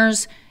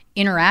listeners,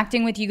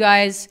 interacting with you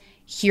guys,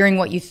 hearing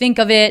what you think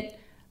of it,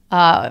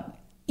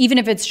 even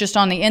if it's just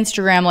on the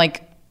Instagram,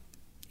 like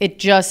it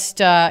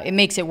just it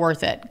makes it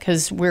worth it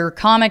because we're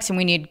comics and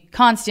we need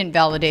constant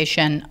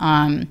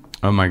validation.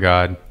 Oh my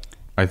God.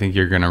 I think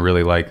you're going to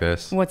really like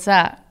this. What's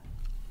that?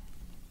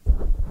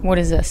 What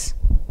is this?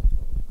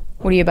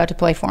 What are you about to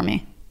play for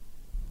me?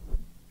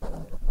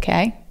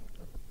 Okay.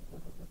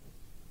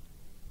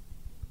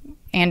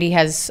 Andy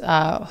has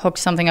hooked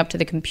something up to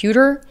the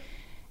computer,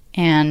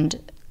 and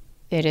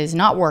it is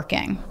not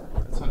working.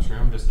 That's not true.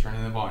 I'm just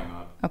turning the volume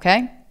up.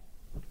 Okay?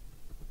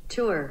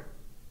 Tour.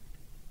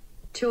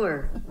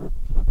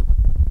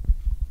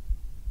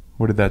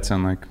 What did that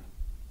sound like?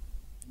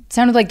 It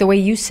sounded like the way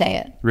you say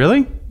it.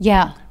 Really?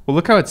 Yeah. Well,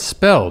 look how it's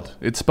spelled.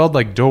 It's spelled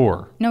like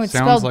door. No, it's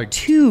Sounds spelled like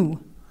two.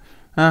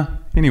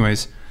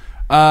 Anyways.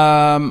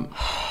 Sorry,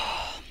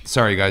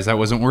 guys. That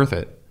wasn't worth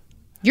it.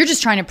 You're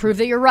just trying to prove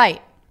that you're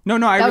right. No,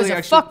 I That was really a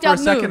actually, fucked for a up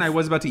second, move. I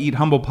was about to eat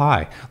humble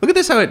pie. Look at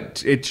this, how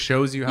it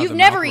shows you how You've the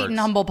never mouth eaten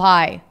works. humble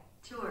pie.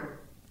 Tour.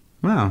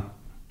 Wow.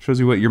 Shows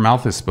you what your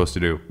mouth is supposed to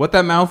do. What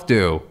that mouth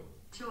do.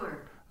 Tour.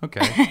 Okay.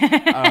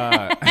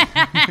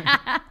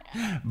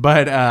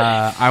 But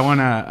I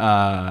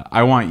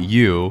want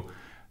you.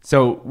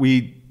 So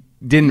we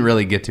didn't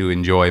really get to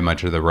enjoy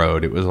much of the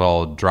road. It was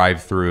all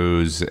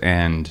drive-throughs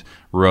and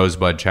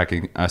Rosebud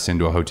checking us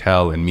into a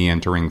hotel and me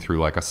entering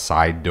through like a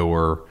side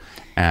door.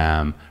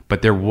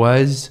 But there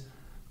was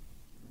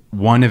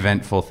one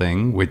eventful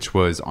thing, which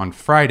was on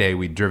Friday,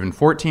 we'd driven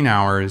 14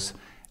 hours.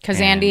 Because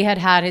and- Andy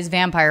had his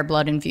vampire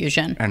blood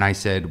infusion. And I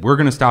said, we're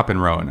going to stop in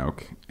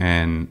Roanoke.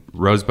 And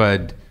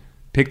Rosebud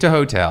picked a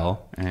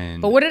hotel.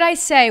 And But what did I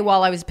say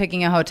while I was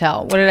picking a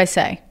hotel? What did I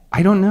say?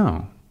 I don't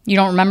know. You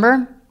don't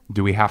remember?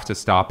 Do we have to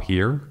stop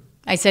here?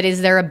 I said,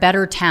 is there a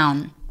better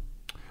town?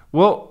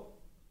 Well,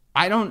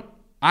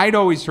 I'd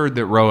always heard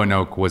that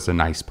Roanoke was a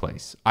nice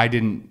place. I'd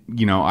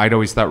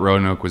always thought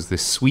Roanoke was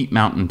this sweet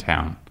mountain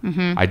town.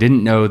 Mm-hmm. I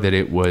didn't know that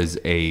it was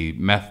a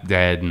meth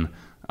den.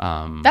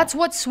 That's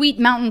what sweet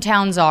mountain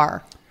towns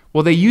are.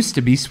 Well, they used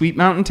to be sweet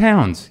mountain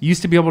towns. You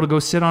used to be able to go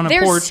sit on a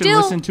porch and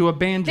listen to a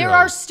banjo. There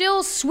are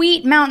still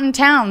sweet mountain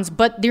towns,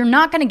 but they're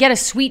not going to get a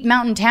sweet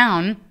mountain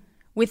town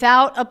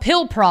without a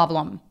pill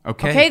problem.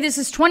 Okay. This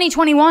is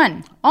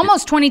 2021,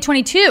 almost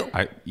 2022.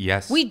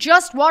 Yes. We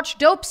just watched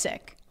Dope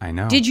Sick. I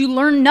know. Did you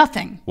learn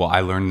nothing? Well, I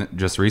learned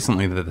just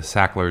recently that the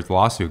Sacklers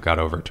lawsuit got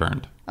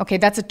overturned. Okay,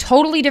 that's a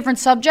totally different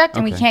subject,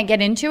 and we Okay. can't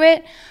get into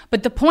it.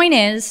 But the point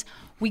is,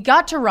 we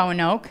got to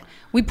Roanoke.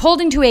 We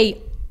pulled into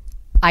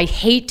I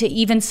hate to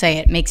even say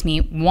it, makes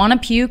me want to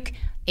puke,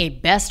 a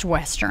Best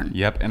Western.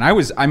 Yep. And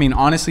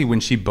honestly, when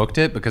she booked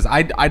it, because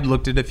I'd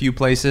looked at a few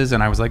places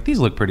and I was like, these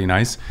look pretty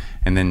nice.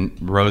 And then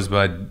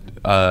Rosebud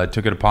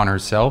took it upon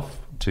herself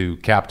to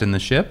captain the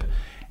ship.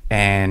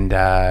 And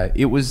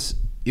it was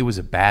It was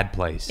a bad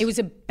place. It was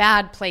a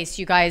bad place,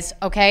 you guys,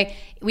 okay?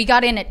 We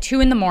got in at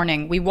 2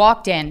 a.m. We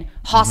walked in,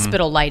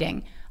 hospital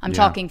lighting. I'm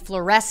talking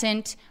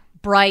fluorescent,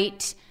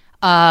 bright,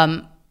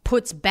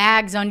 puts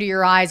bags under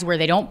your eyes where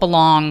they don't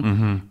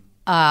belong.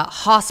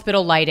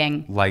 Hospital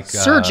lighting, like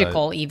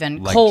surgical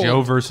even, like cold.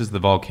 Joe versus the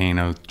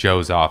volcano,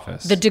 Joe's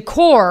office. The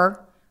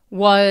decor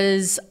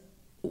was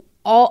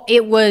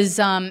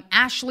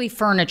Ashley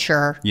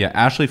Furniture. Yeah,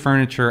 Ashley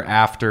Furniture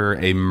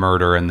after a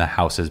murder and the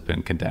house has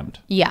been condemned.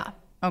 Yeah.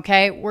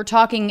 Okay. We're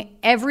talking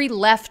every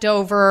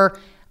leftover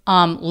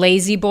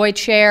lazy boy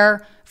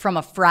chair from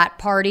a frat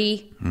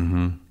party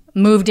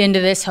moved into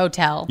this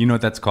hotel. You know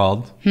what that's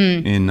called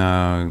in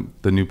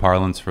the new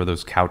parlance for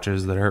those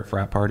couches that are at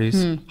frat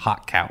parties?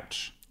 Hot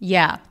couch.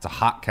 Yeah. It's a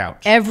hot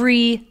couch.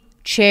 Every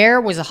chair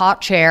was a hot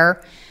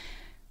chair.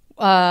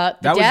 That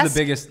was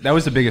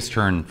the biggest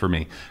turn for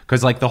me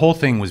because like the whole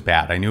thing was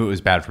bad. I knew it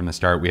was bad from the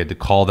start. We had to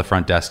call the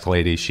front desk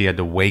lady. She had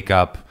to wake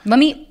up.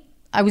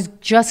 I was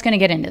just going to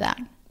get into that.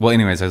 Well,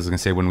 anyways, I was going to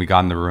say when we got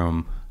in the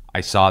room,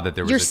 I saw that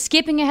there was You're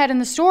skipping ahead in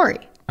the story.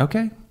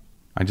 Okay.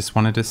 I just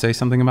wanted to say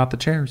something about the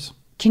chairs.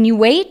 Can you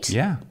wait?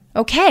 Yeah.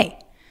 Okay.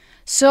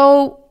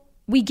 So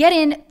we get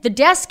in. The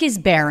desk is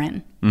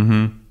barren.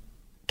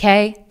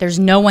 Okay? There's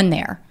no one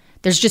there.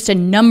 There's just a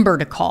number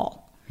to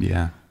call.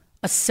 Yeah.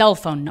 A cell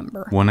phone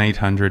number.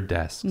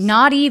 1-800-DESKS.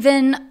 Not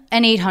even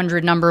an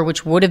 800 number,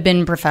 which would have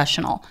been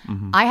professional.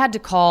 I had to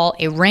call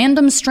a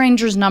random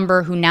stranger's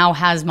number who now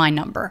has my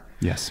number.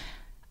 Yes.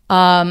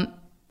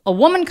 A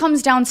woman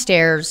comes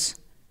downstairs.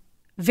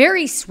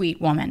 Very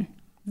sweet woman.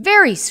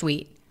 Very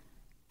sweet.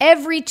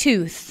 Every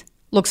tooth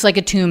looks like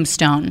a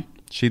tombstone.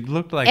 She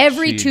looked like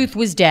every tooth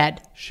was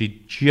dead.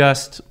 She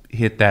just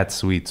hit that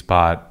sweet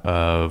spot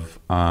of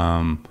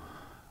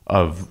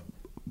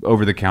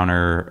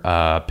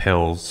over-the-counter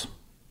pills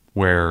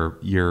where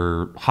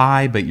you're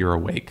high but you're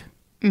awake.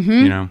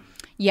 You know?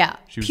 Yeah.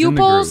 She was in the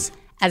Pupils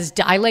groove. as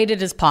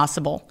dilated as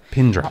possible.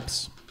 Pin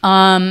drops.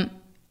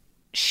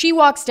 She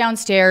walks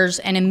downstairs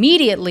and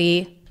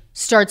immediately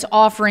starts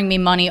offering me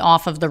money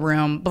off of the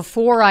room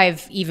before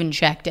I've even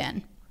checked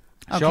in.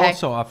 She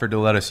also offered to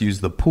let us use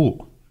the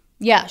pool.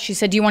 Yeah, she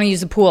said, do you want to use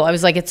the pool? I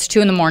was like, it's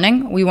 2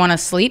 a.m. We want to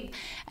sleep.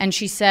 And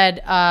she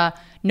said,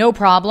 no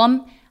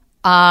problem.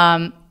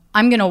 I'm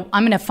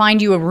gonna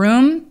find you a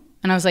room.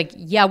 And I was like,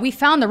 yeah, we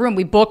found the room.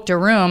 We booked a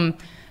room.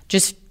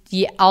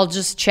 I'll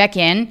just check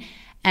in.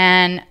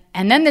 And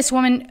then this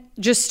woman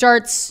just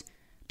starts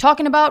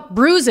talking about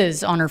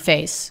bruises on her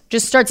face.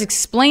 Just starts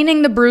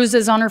explaining the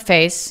bruises on her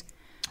face.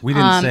 We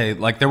didn't say,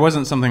 like, there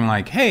wasn't something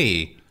like,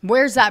 hey,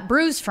 where's that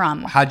bruise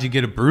from? how'd you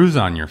get a bruise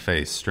on your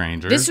face,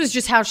 stranger? This was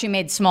just how she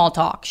made small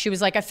talk. She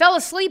was like, I fell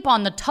asleep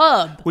on the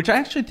tub. Which I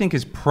actually think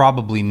is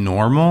probably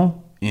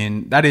normal.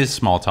 That is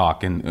small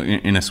talk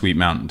in a sweet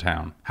mountain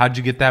town. How'd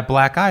you get that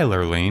black eye,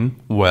 Lurleen?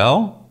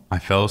 Well, I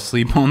fell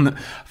asleep in the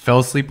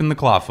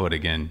clawfoot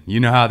again. You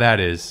know how that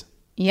is.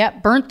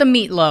 Yep, burnt the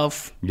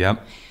meatloaf.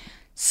 Yep.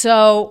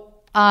 So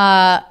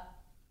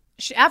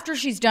after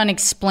she's done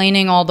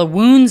explaining all the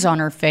wounds on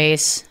her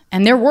face,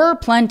 and there were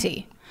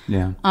plenty,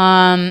 Yeah.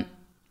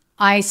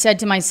 I said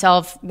to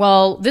myself,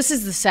 well, this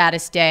is the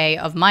saddest day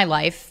of my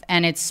life,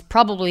 and it's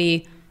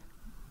probably,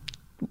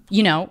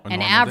 an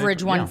normal average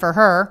day, one yeah. for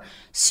her.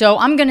 So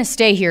I'm going to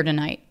stay here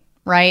tonight,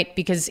 right?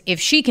 Because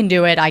if she can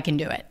do it, I can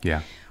do it.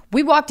 Yeah.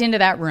 We walked into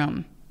that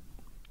room,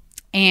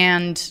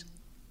 and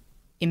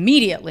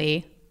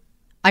immediately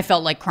I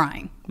felt like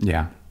crying.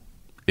 Yeah.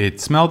 It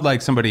smelled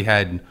like somebody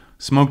had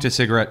smoked a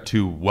cigarette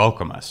to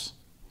welcome us.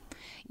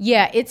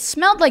 Yeah, it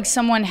smelled like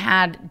someone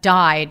had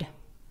died,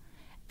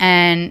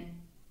 and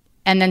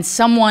then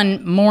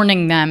someone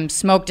mourning them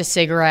smoked a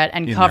cigarette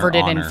and covered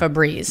it in honor.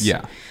 Febreze.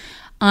 Yeah.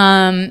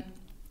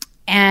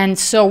 And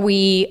so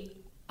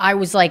I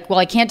was like, well,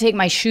 I can't take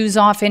my shoes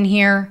off in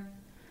here.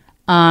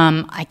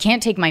 I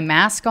can't take my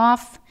mask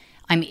off.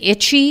 I'm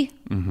itchy.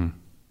 Mm-hmm.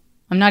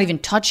 I'm not even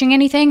touching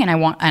anything, and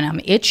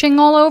I'm itching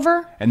all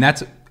over. And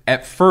that's,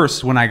 at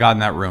first, when I got in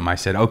that room, I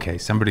said, okay,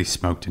 somebody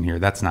smoked in here.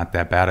 That's not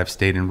that bad. I've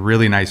stayed in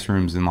really nice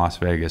rooms in Las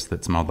Vegas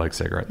that smelled like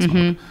cigarette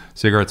smoke.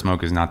 Cigarette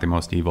smoke is not the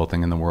most evil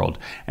thing in the world.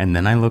 And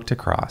then I looked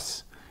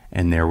across,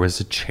 and there was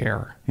a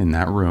chair in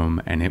that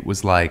room, and it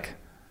was like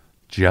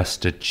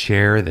just a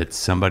chair that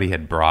somebody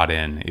had brought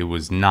in. It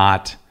was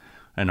not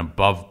an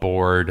above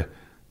board,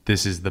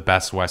 this is the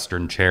best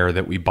Western chair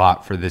that we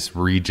bought for this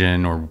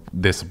region or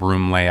this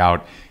room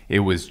layout. It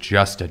was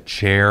just a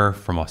chair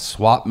from a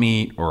swap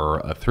meet or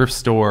a thrift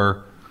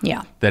store.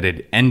 Yeah. That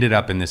had ended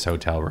up in this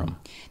hotel room.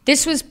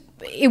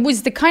 It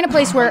was the kind of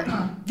place where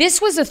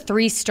this was a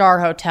 3-star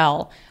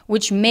hotel,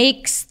 which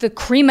makes the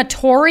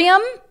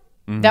crematorium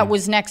that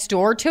was next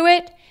door to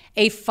it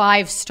a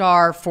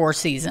 5-star Four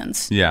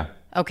Seasons. Yeah.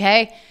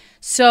 Okay.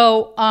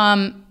 So,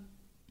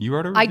 you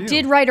wrote a review. I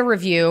did write a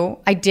review.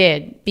 I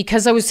did,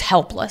 because I was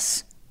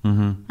helpless.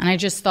 And I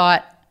just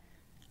thought,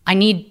 I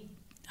need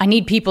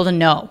people to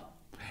know.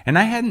 And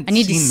I hadn't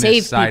need to seen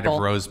save this side people.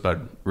 of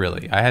Rosebud,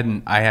 really. I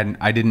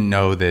didn't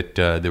know that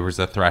there was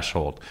a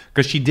threshold.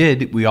 Because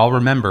we all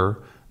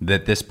remember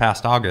that this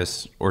past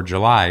August or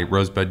July,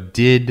 Rosebud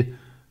did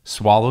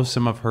swallow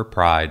some of her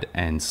pride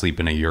and sleep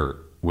in a yurt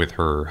with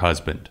her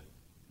husband.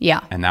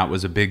 Yeah. And that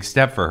was a big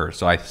step for her.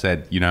 So I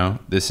said,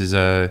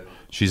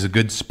 she's a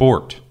good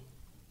sport.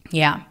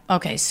 Yeah.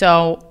 Okay.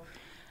 So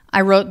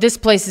I wrote, this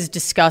place is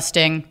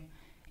disgusting.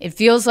 It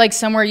feels like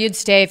somewhere you'd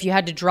stay if you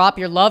had to drop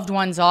your loved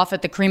ones off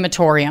at the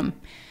crematorium.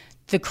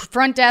 The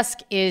front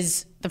desk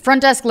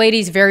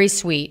lady's very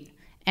sweet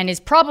and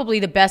is probably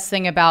the best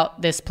thing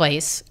about this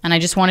place. And I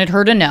just wanted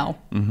her to know,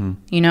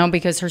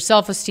 because her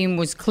self-esteem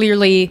was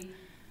clearly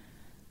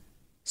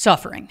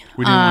suffering.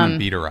 We didn't want to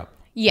beat her up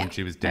Yeah. when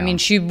she was down. I mean,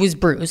 she was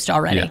bruised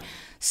already. Yeah.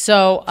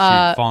 So,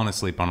 she'd fallen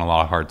asleep on a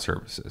lot of hard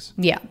surfaces.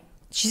 yeah.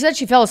 She said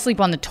she fell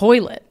asleep on the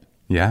toilet.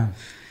 Yeah.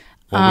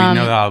 Well, we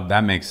know how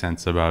that makes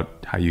sense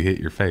about how you hit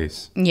your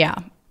face. Yeah.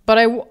 But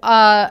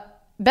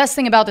best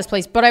thing about this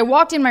place, but I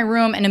walked in my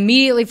room and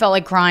immediately felt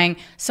like crying.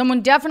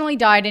 Someone definitely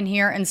died in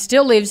here and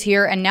still lives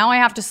here. And now I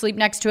have to sleep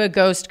next to a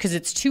ghost because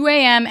it's 2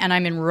 a.m. and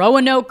I'm in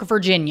Roanoke,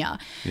 Virginia.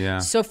 Yeah.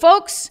 So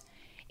folks,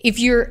 if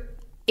you're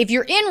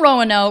in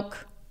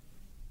Roanoke,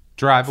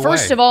 Drive away.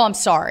 first of all, I'm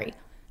sorry.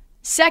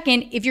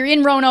 Second, if you're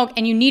in Roanoke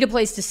and you need a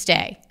place to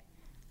stay,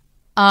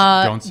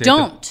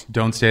 don't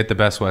don't stay at the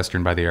Best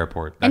Western by the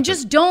airport. and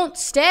just don't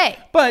stay.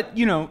 But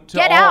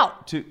Get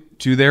out.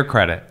 To their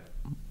credit,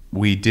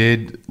 we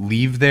did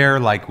leave there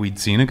like we'd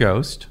seen a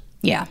ghost.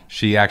 Yeah.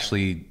 She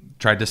actually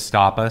tried to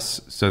stop us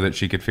so that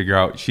she could figure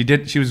out. She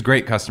was a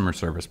great customer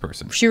service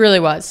person. She really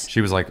was. She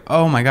was like,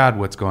 "Oh my God,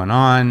 what's going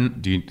on?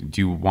 Do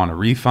you want a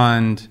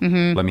refund?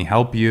 Let me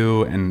help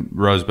you." And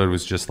Rosebud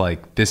was just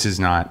like, "This is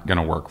not going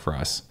to work for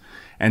us."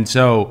 And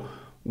so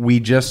we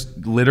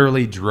just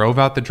literally drove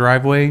out the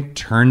driveway,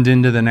 turned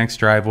into the next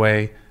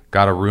driveway,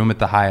 got a room at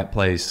the Hyatt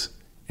Place,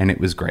 and it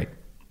was great.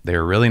 They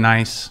were really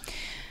nice.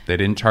 They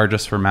didn't charge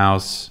us for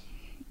mouse.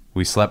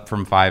 We slept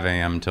from 5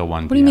 a.m. till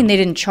 1 p.m. What do you mean they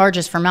didn't charge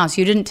us for mouse?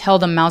 You didn't tell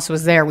them mouse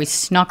was there. We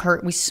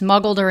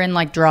smuggled her in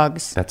like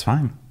drugs. That's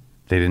fine.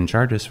 They didn't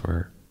charge us for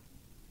her.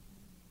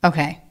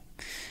 Okay.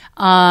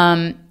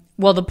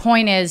 Well, the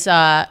point is,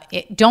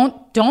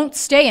 don't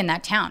stay in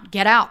that town.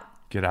 Get out.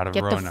 Get out of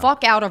Get Roanoke. the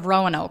fuck out of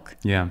Roanoke.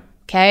 Yeah.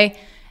 Okay?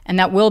 And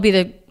that will be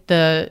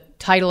the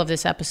title of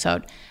this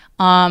episode.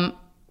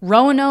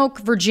 Roanoke,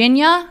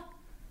 Virginia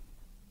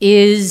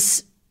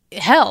is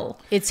hell.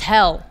 It's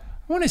hell.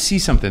 I want to see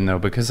something though,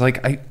 because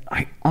I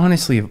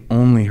honestly have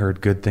only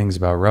heard good things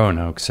about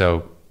Roanoke,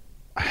 so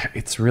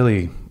it's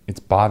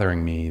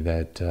bothering me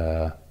that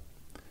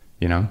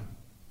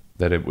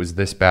that it was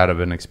this bad of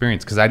an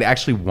experience, because I'd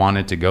actually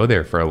wanted to go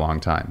there for a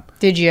long time.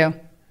 Did you?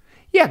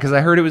 Yeah, because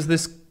I heard it was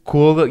this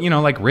cool,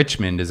 like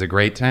Richmond is a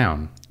great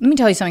town. Let me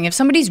tell you something.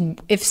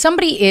 If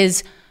somebody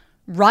is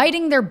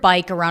riding their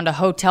bike around a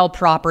hotel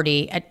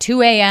property at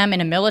 2 a.m.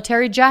 in a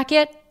military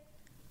jacket,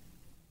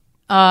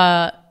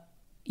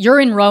 you're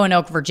in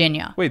Roanoke,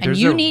 Virginia. Wait, and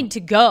you need to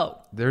go.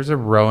 There's a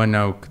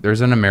Roanoke.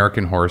 There's an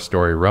American Horror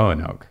Story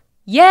Roanoke.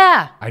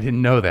 Yeah. I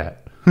didn't know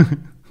that.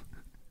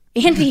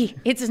 Andy,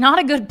 it's not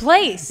a good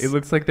place. It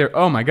looks like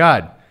oh my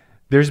God.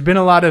 There's been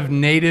a lot of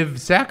native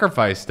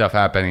sacrifice stuff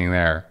happening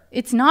there.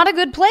 It's not a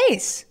good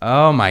place.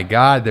 Oh my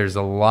God, there's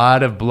a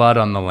lot of blood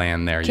on the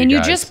land there. Can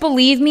you just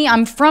believe me?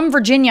 I'm from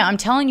Virginia. I'm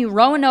telling you,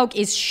 Roanoke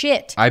is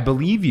shit. I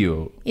believe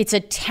you. It's a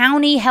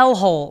towny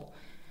hellhole.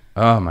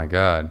 Oh my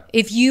God.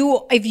 If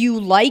you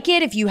like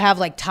it, if you have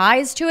like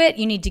ties to it,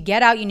 you need to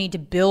get out. You need to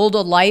build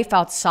a life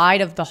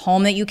outside of the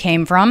home that you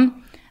came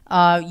from.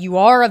 You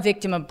are a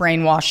victim of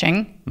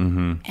brainwashing,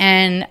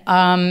 and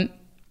I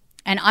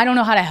don't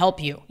know how to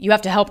help you. You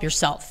have to help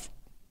yourself.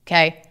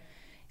 Okay.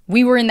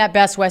 We were in that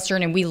Best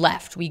Western and we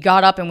left. We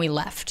got up and we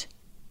left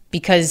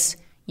because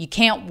you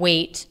can't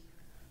wait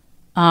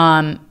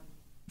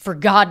for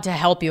God to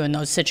help you in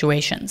those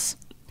situations.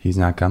 He's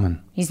not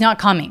coming. He's not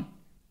coming.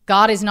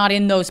 God is not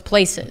in those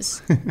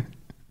places.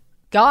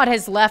 God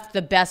has left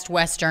the Best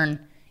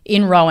Western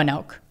in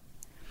Roanoke.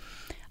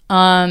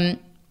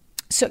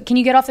 So can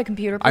you get off the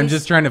computer, please? I'm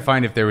just trying to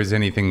find if there was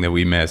anything that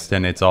we missed,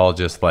 and it's all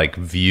just like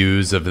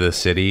views of the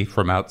city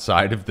from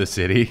outside of the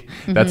city.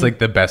 Mm-hmm. That's like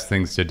the best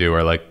things to do,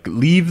 are like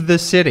leave the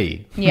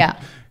city. Yeah.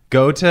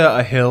 Go to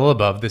a hill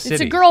above the city.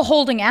 It's a girl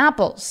holding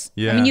apples.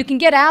 Yeah. I mean, you can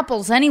get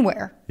apples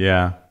anywhere.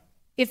 Yeah.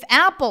 If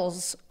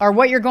apples are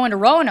what you're going to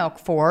Roanoke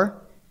for,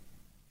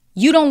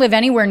 you don't live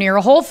anywhere near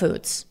a Whole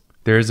Foods.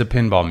 There's a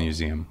pinball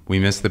museum. We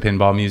missed the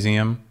pinball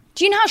museum.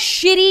 Do you know how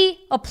shitty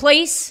a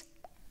place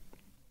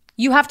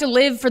you have to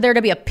live for there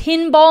to be a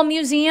pinball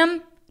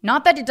museum?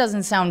 Not that it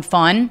doesn't sound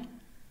fun.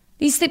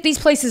 These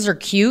places are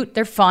cute.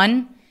 They're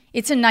fun.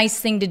 It's a nice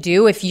thing to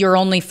do if your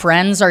only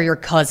friends are your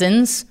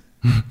cousins.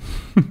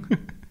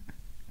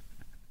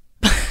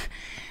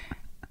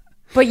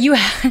 But you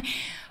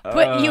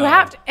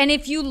have to, and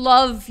if you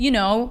love,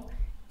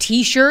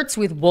 T-shirts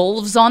with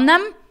wolves on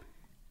them,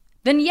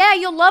 then yeah,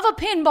 you'll love a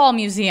pinball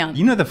museum.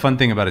 You know the fun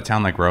thing about a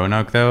town like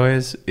Roanoke, though,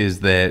 is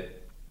that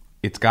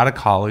it's got a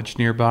college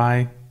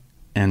nearby.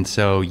 And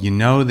so you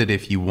know that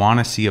if you want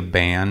to see a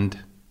band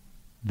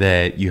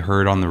that you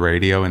heard on the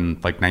radio in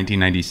like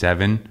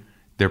 1997,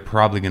 they're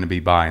probably going to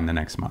be by in the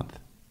next month.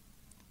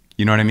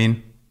 You know what I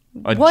mean?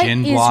 What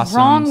gin is blossoms.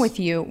 wrong with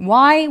you?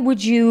 Why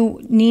would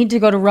you need to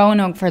go to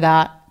Roanoke for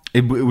that?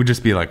 It would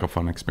just be like a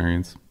fun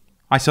experience.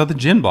 I saw the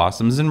gin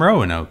blossoms in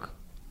Roanoke.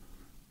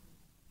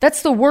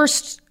 That's the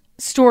worst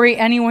story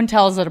anyone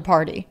tells at a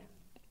party.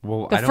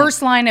 Well, The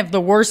first line of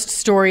the worst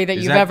story that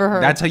you've ever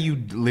heard. That's how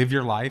you live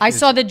your life? I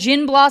saw the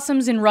gin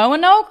blossoms in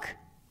Roanoke.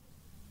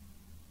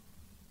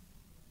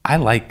 I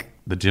like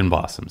the gin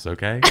blossoms,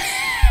 okay?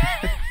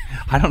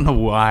 I don't know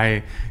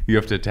why you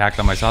have to attack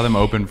them. I saw them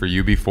open for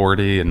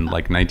UB40 in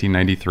like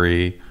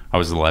 1993. I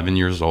was 11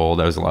 years old.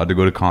 I was allowed to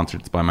go to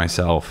concerts by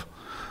myself.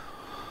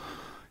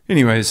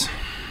 Anyways.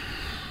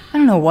 I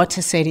don't know what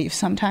to say to you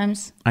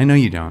sometimes. I know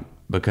you don't,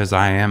 because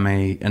I am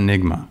a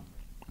enigma.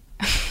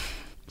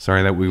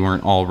 Sorry that we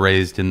weren't all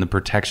raised in the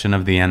protection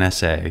of the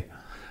NSA.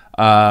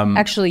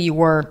 Actually, you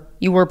were.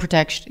 You were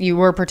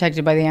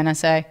protected by the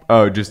NSA.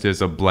 Oh, just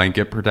as a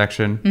blanket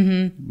protection?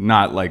 Mm-hmm.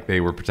 Not like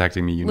they were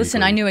protecting me uniquely.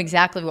 Listen, I knew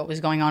exactly what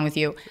was going on with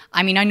you.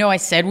 I mean, I know I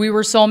said we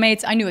were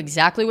soulmates. I knew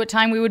exactly what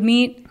time we would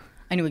meet.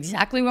 I knew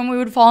exactly when we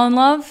would fall in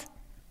love.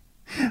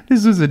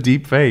 This was a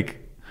deep fake.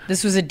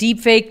 This was a deep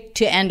fake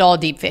to end all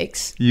deep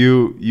fakes.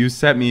 You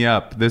set me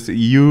up.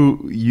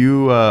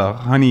 You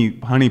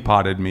honey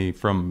potted me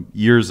from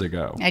years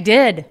ago. I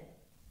did.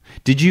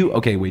 Did you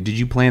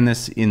plan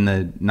this in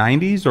the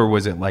 90s or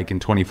was it like in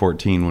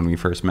 2014 when we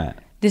first met?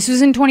 This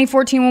was in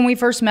 2014 when we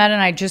first met,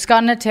 and I'd just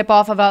gotten a tip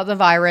off about the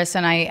virus,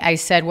 and I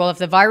said, well, if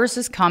the virus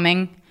is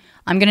coming,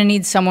 I'm going to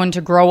need someone to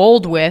grow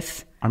old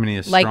with. I'm going to need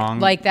a strong,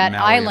 like that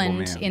malleable island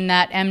man. In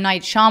that M.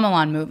 Night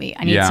Shyamalan movie.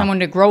 I need someone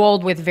to grow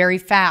old with very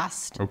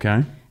fast.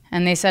 Okay.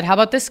 And they said, how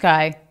about this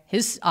guy?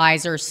 His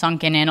eyes are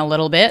sunken in a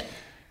little bit.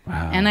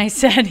 Wow. And I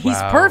said,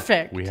 he's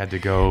perfect. We had to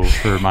go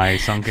for my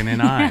sunken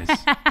in eyes.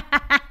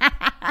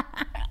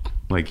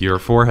 Like your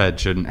forehead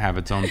shouldn't have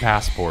its own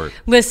passport.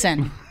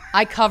 Listen,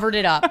 I covered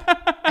it up.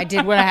 I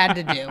did what I had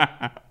to do.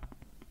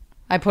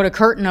 I put a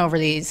curtain over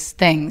these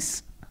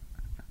things.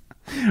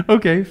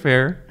 Okay,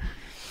 fair.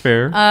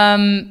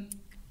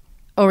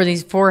 Over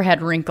these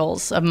forehead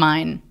wrinkles of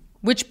mine,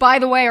 which, by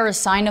the way, are a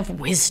sign of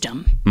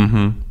wisdom.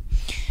 Mm-hmm.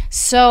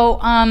 So,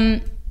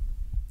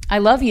 I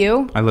love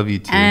you. I love you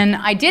too. And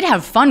I did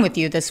have fun with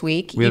you this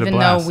week, even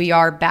though we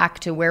are back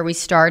to where we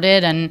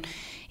started, and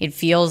it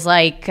feels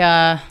like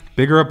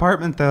bigger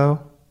apartment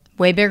though.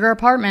 Way bigger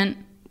apartment.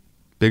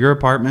 Bigger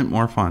apartment,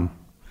 more fun.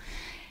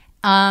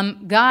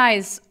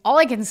 Guys, all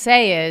I can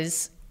say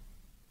is,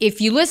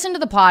 if you listen to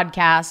the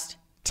podcast,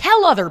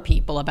 tell other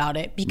people about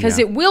it, because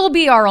it will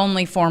be our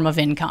only form of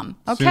income.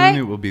 Okay. Soon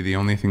it will be the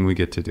only thing we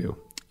get to do.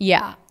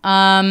 Yeah.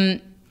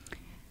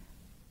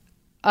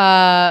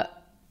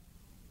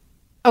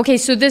 Okay,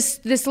 so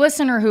this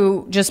listener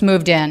who just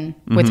moved in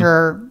with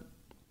her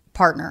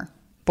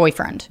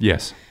boyfriend.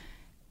 Yes.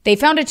 They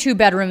found a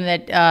 2-bedroom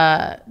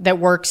that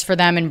works for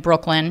them in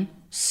Brooklyn.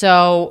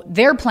 So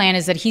their plan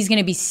is that he's going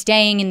to be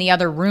staying in the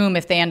other room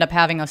if they end up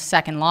having a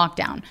second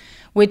lockdown,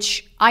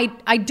 which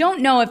I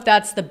don't know if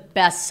that's the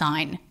best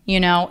sign. You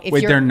know, if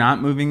wait, they're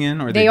not moving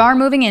in, or they are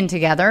moving in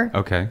together.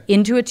 Okay.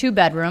 Into a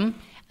 2-bedroom,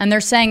 and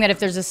they're saying that if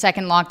there's a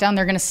second lockdown,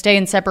 they're going to stay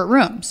in separate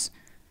rooms.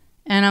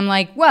 And I'm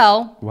like,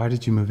 well, why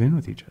did you move in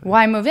with each other?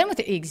 Why move in with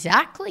it?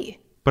 Exactly.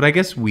 But I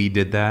guess we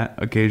did that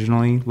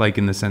occasionally, like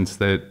in the sense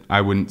that I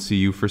wouldn't see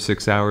you for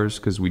 6 hours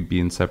because we'd be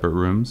in separate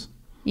rooms.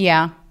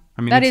 Yeah.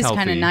 I mean, that it's is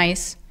kind of healthy.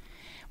 nice.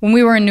 When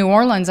we were in New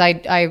Orleans,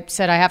 I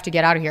said, I have to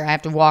get out of here. I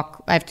have to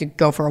walk. I have to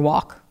go for a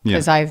walk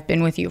because I've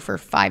been with you for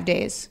 5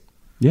 days.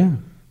 Yeah.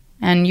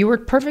 And you were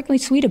perfectly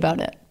sweet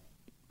about it.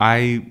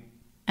 I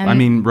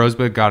mean,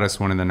 Rosebud got us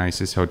one of the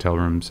nicest hotel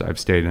rooms I've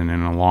stayed in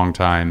a long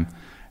time.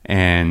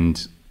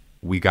 And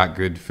we got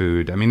good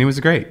food. I mean, it was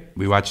great.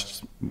 We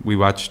watched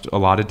a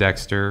lot of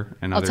Dexter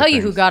and other I'll tell you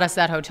things. who got us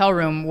that hotel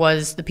room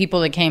was the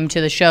people that came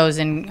to the shows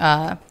in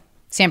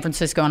San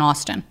Francisco and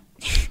Austin.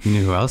 You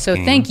knew who else So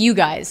came? thank you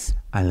guys.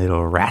 A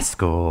little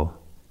rascal.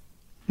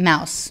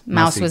 Mouse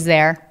Mousy. was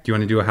there. Do you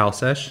want to do a house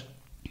sesh?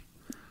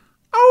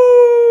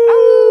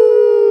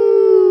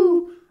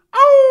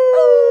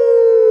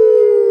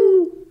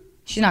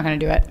 She's not going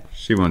to do it.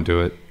 She won't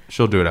do it.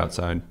 She'll do it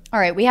outside. All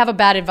right, we have a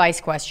bad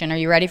advice question. Are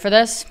you ready for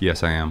this?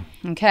 Yes, I am.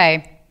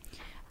 Okay.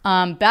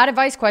 Bad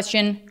advice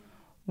question.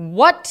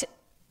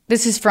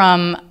 This is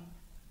from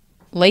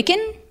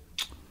Lakin?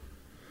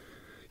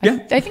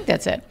 Yeah. I think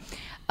that's it.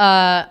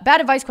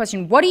 Bad advice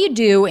question. What do you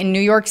do in New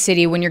York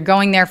City when you're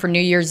going there for New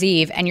Year's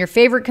Eve and your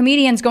favorite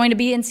comedian's going to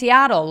be in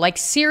Seattle? Like,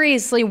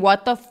 seriously,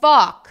 what the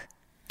fuck?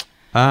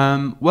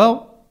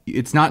 Well,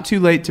 it's not too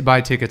late to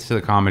buy tickets to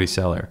the Comedy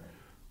Cellar.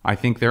 I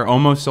think they're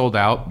almost sold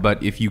out,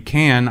 but if you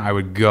can, I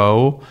would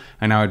go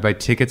and I would buy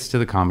tickets to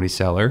the Comedy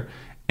Cellar,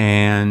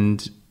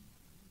 and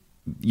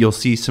you'll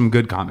see some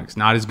good comics.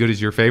 Not as good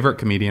as your favorite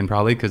comedian,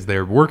 probably, because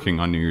they're working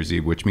on New Year's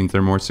Eve, which means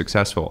they're more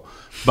successful.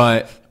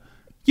 But,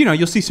 you know,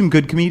 you'll see some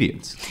good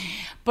comedians.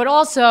 But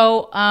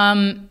also,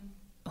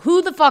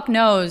 who the fuck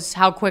knows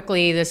how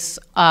quickly this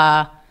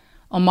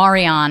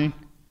Omicron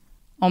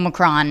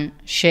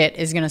shit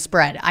is going to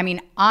spread. I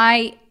mean,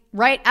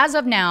 as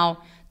of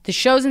now, the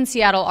shows in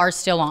Seattle are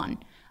still on.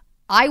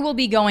 I will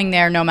be going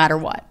there no matter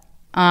what.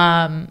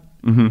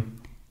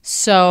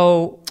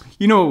 So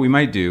You know what we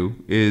might do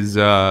is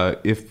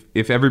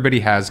if everybody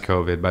has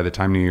COVID by the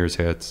time New Year's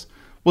hits,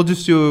 we'll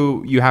just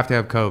do you have to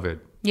have COVID.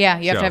 yeah,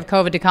 you have to So- have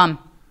COVID to come.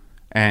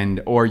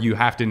 or you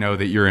have to know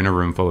that you're in a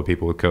room full of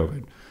people with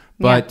COVID.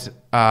 But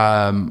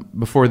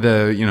before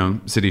the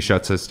city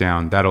shuts us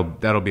down,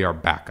 that'll be our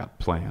backup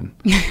plan.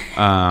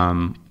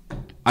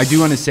 I do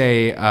want to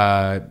say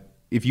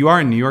if you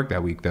are in New York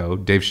that week though,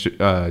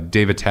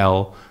 Dave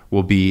Attell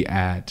will be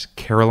at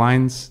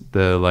Caroline's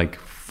the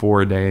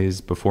 4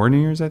 days before New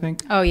Year's, I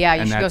think. Oh yeah,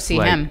 you And should go that's, see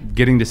him.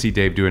 Getting to see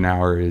Dave do an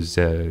hour is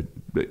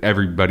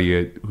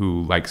everybody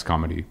who likes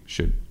comedy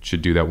should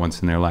do that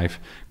once in their life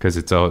because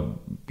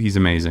he's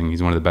amazing.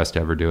 He's one of the best to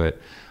ever do it.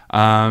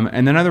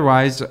 And then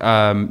otherwise,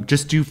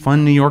 just do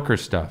fun New Yorker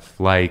stuff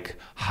like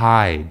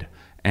hide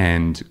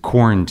and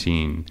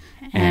quarantine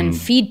And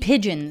feed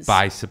pigeons.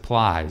 buy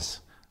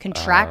supplies.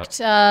 Contract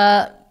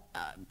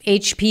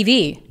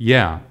HPV.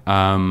 Yeah.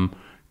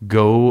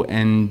 Go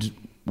and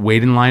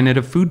wait in line at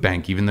a food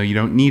bank, even though you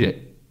don't need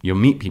it. You'll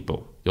meet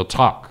people. You'll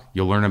talk.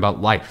 You'll learn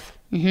about life.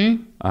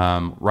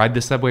 Ride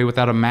the subway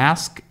without a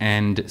mask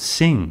and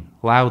sing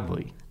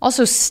loudly.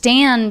 Also,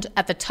 stand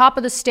at the top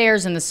of the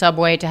stairs in the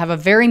subway to have a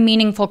very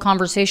meaningful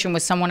conversation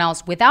with someone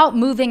else without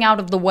moving out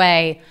of the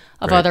way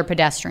of Right. other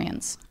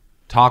pedestrians.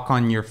 Talk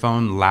on your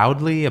phone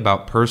loudly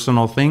about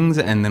personal things,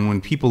 and then when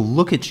people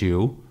look at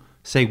you,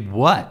 say,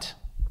 What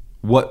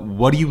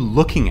are you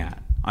looking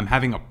at? I'm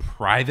having a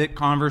private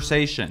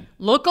conversation.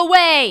 Look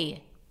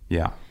away.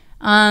 Yeah.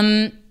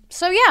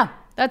 So yeah,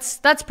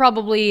 that's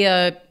probably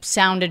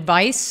sound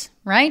advice,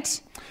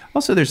 right?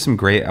 Also, there's some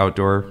great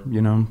outdoor,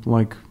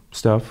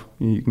 stuff.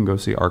 You can go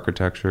see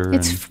architecture.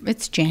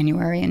 It's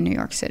January in New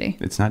York City.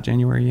 It's not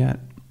January yet.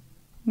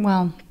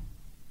 Well,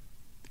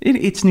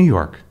 It's New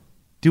York.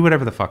 Do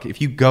whatever the fuck.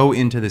 If you go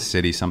into the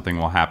city, something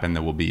will happen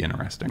that will be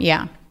interesting.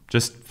 yeah.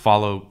 Just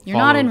follow. You're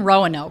not in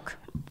Roanoke.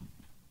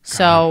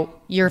 So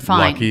you're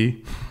fine.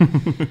 Lucky.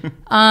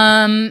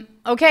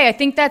 Okay, I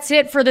think that's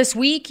it for this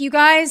week, you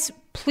guys.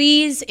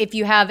 Please, if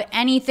you have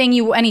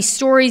any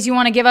stories you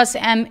want to give us,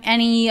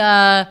 any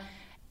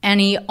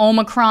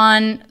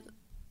Omicron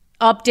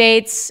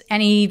updates,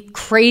 any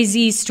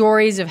crazy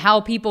stories of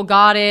how people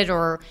got it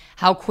or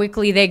how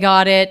quickly they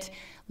got it,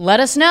 let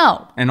us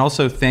know. And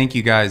also, thank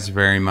you guys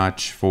very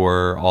much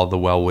for all the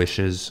well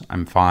wishes.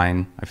 I'm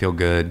fine. I feel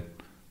good.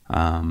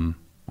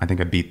 I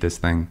think I beat this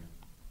thing.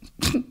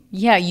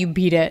 Yeah, you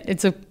beat it.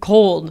 It's a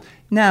cold.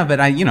 No, but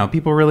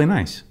people were really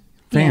nice.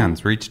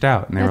 Fans reached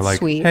out and they were That's like,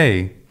 sweet.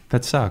 "Hey,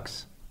 that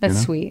sucks." That's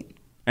sweet.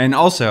 And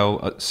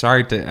also,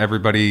 sorry to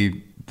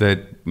everybody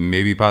that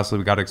maybe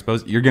possibly got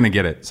exposed. You're gonna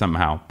get it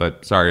somehow,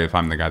 but sorry if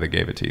I'm the guy that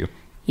gave it to you.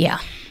 Yeah.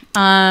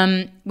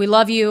 We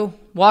love you.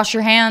 Wash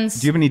your hands.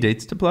 Do you have any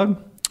dates to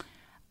plug?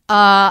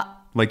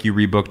 Like you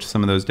rebooked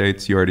some of those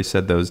dates. You already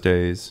said those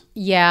days.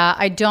 Yeah,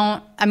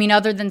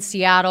 other than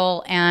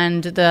Seattle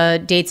and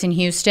the dates in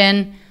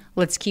Houston,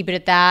 let's keep it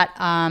at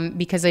that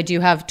because I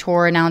do have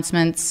tour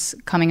announcements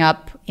coming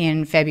up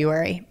in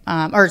February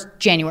or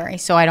January.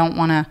 So I don't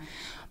want to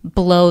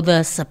blow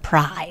the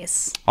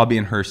surprise. I'll be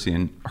in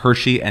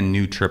Hershey and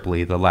New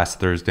Tripoli the last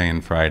Thursday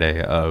and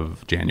Friday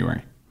of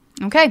January.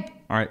 Okay.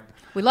 All right.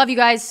 We love you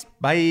guys.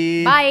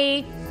 Bye.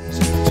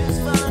 Bye.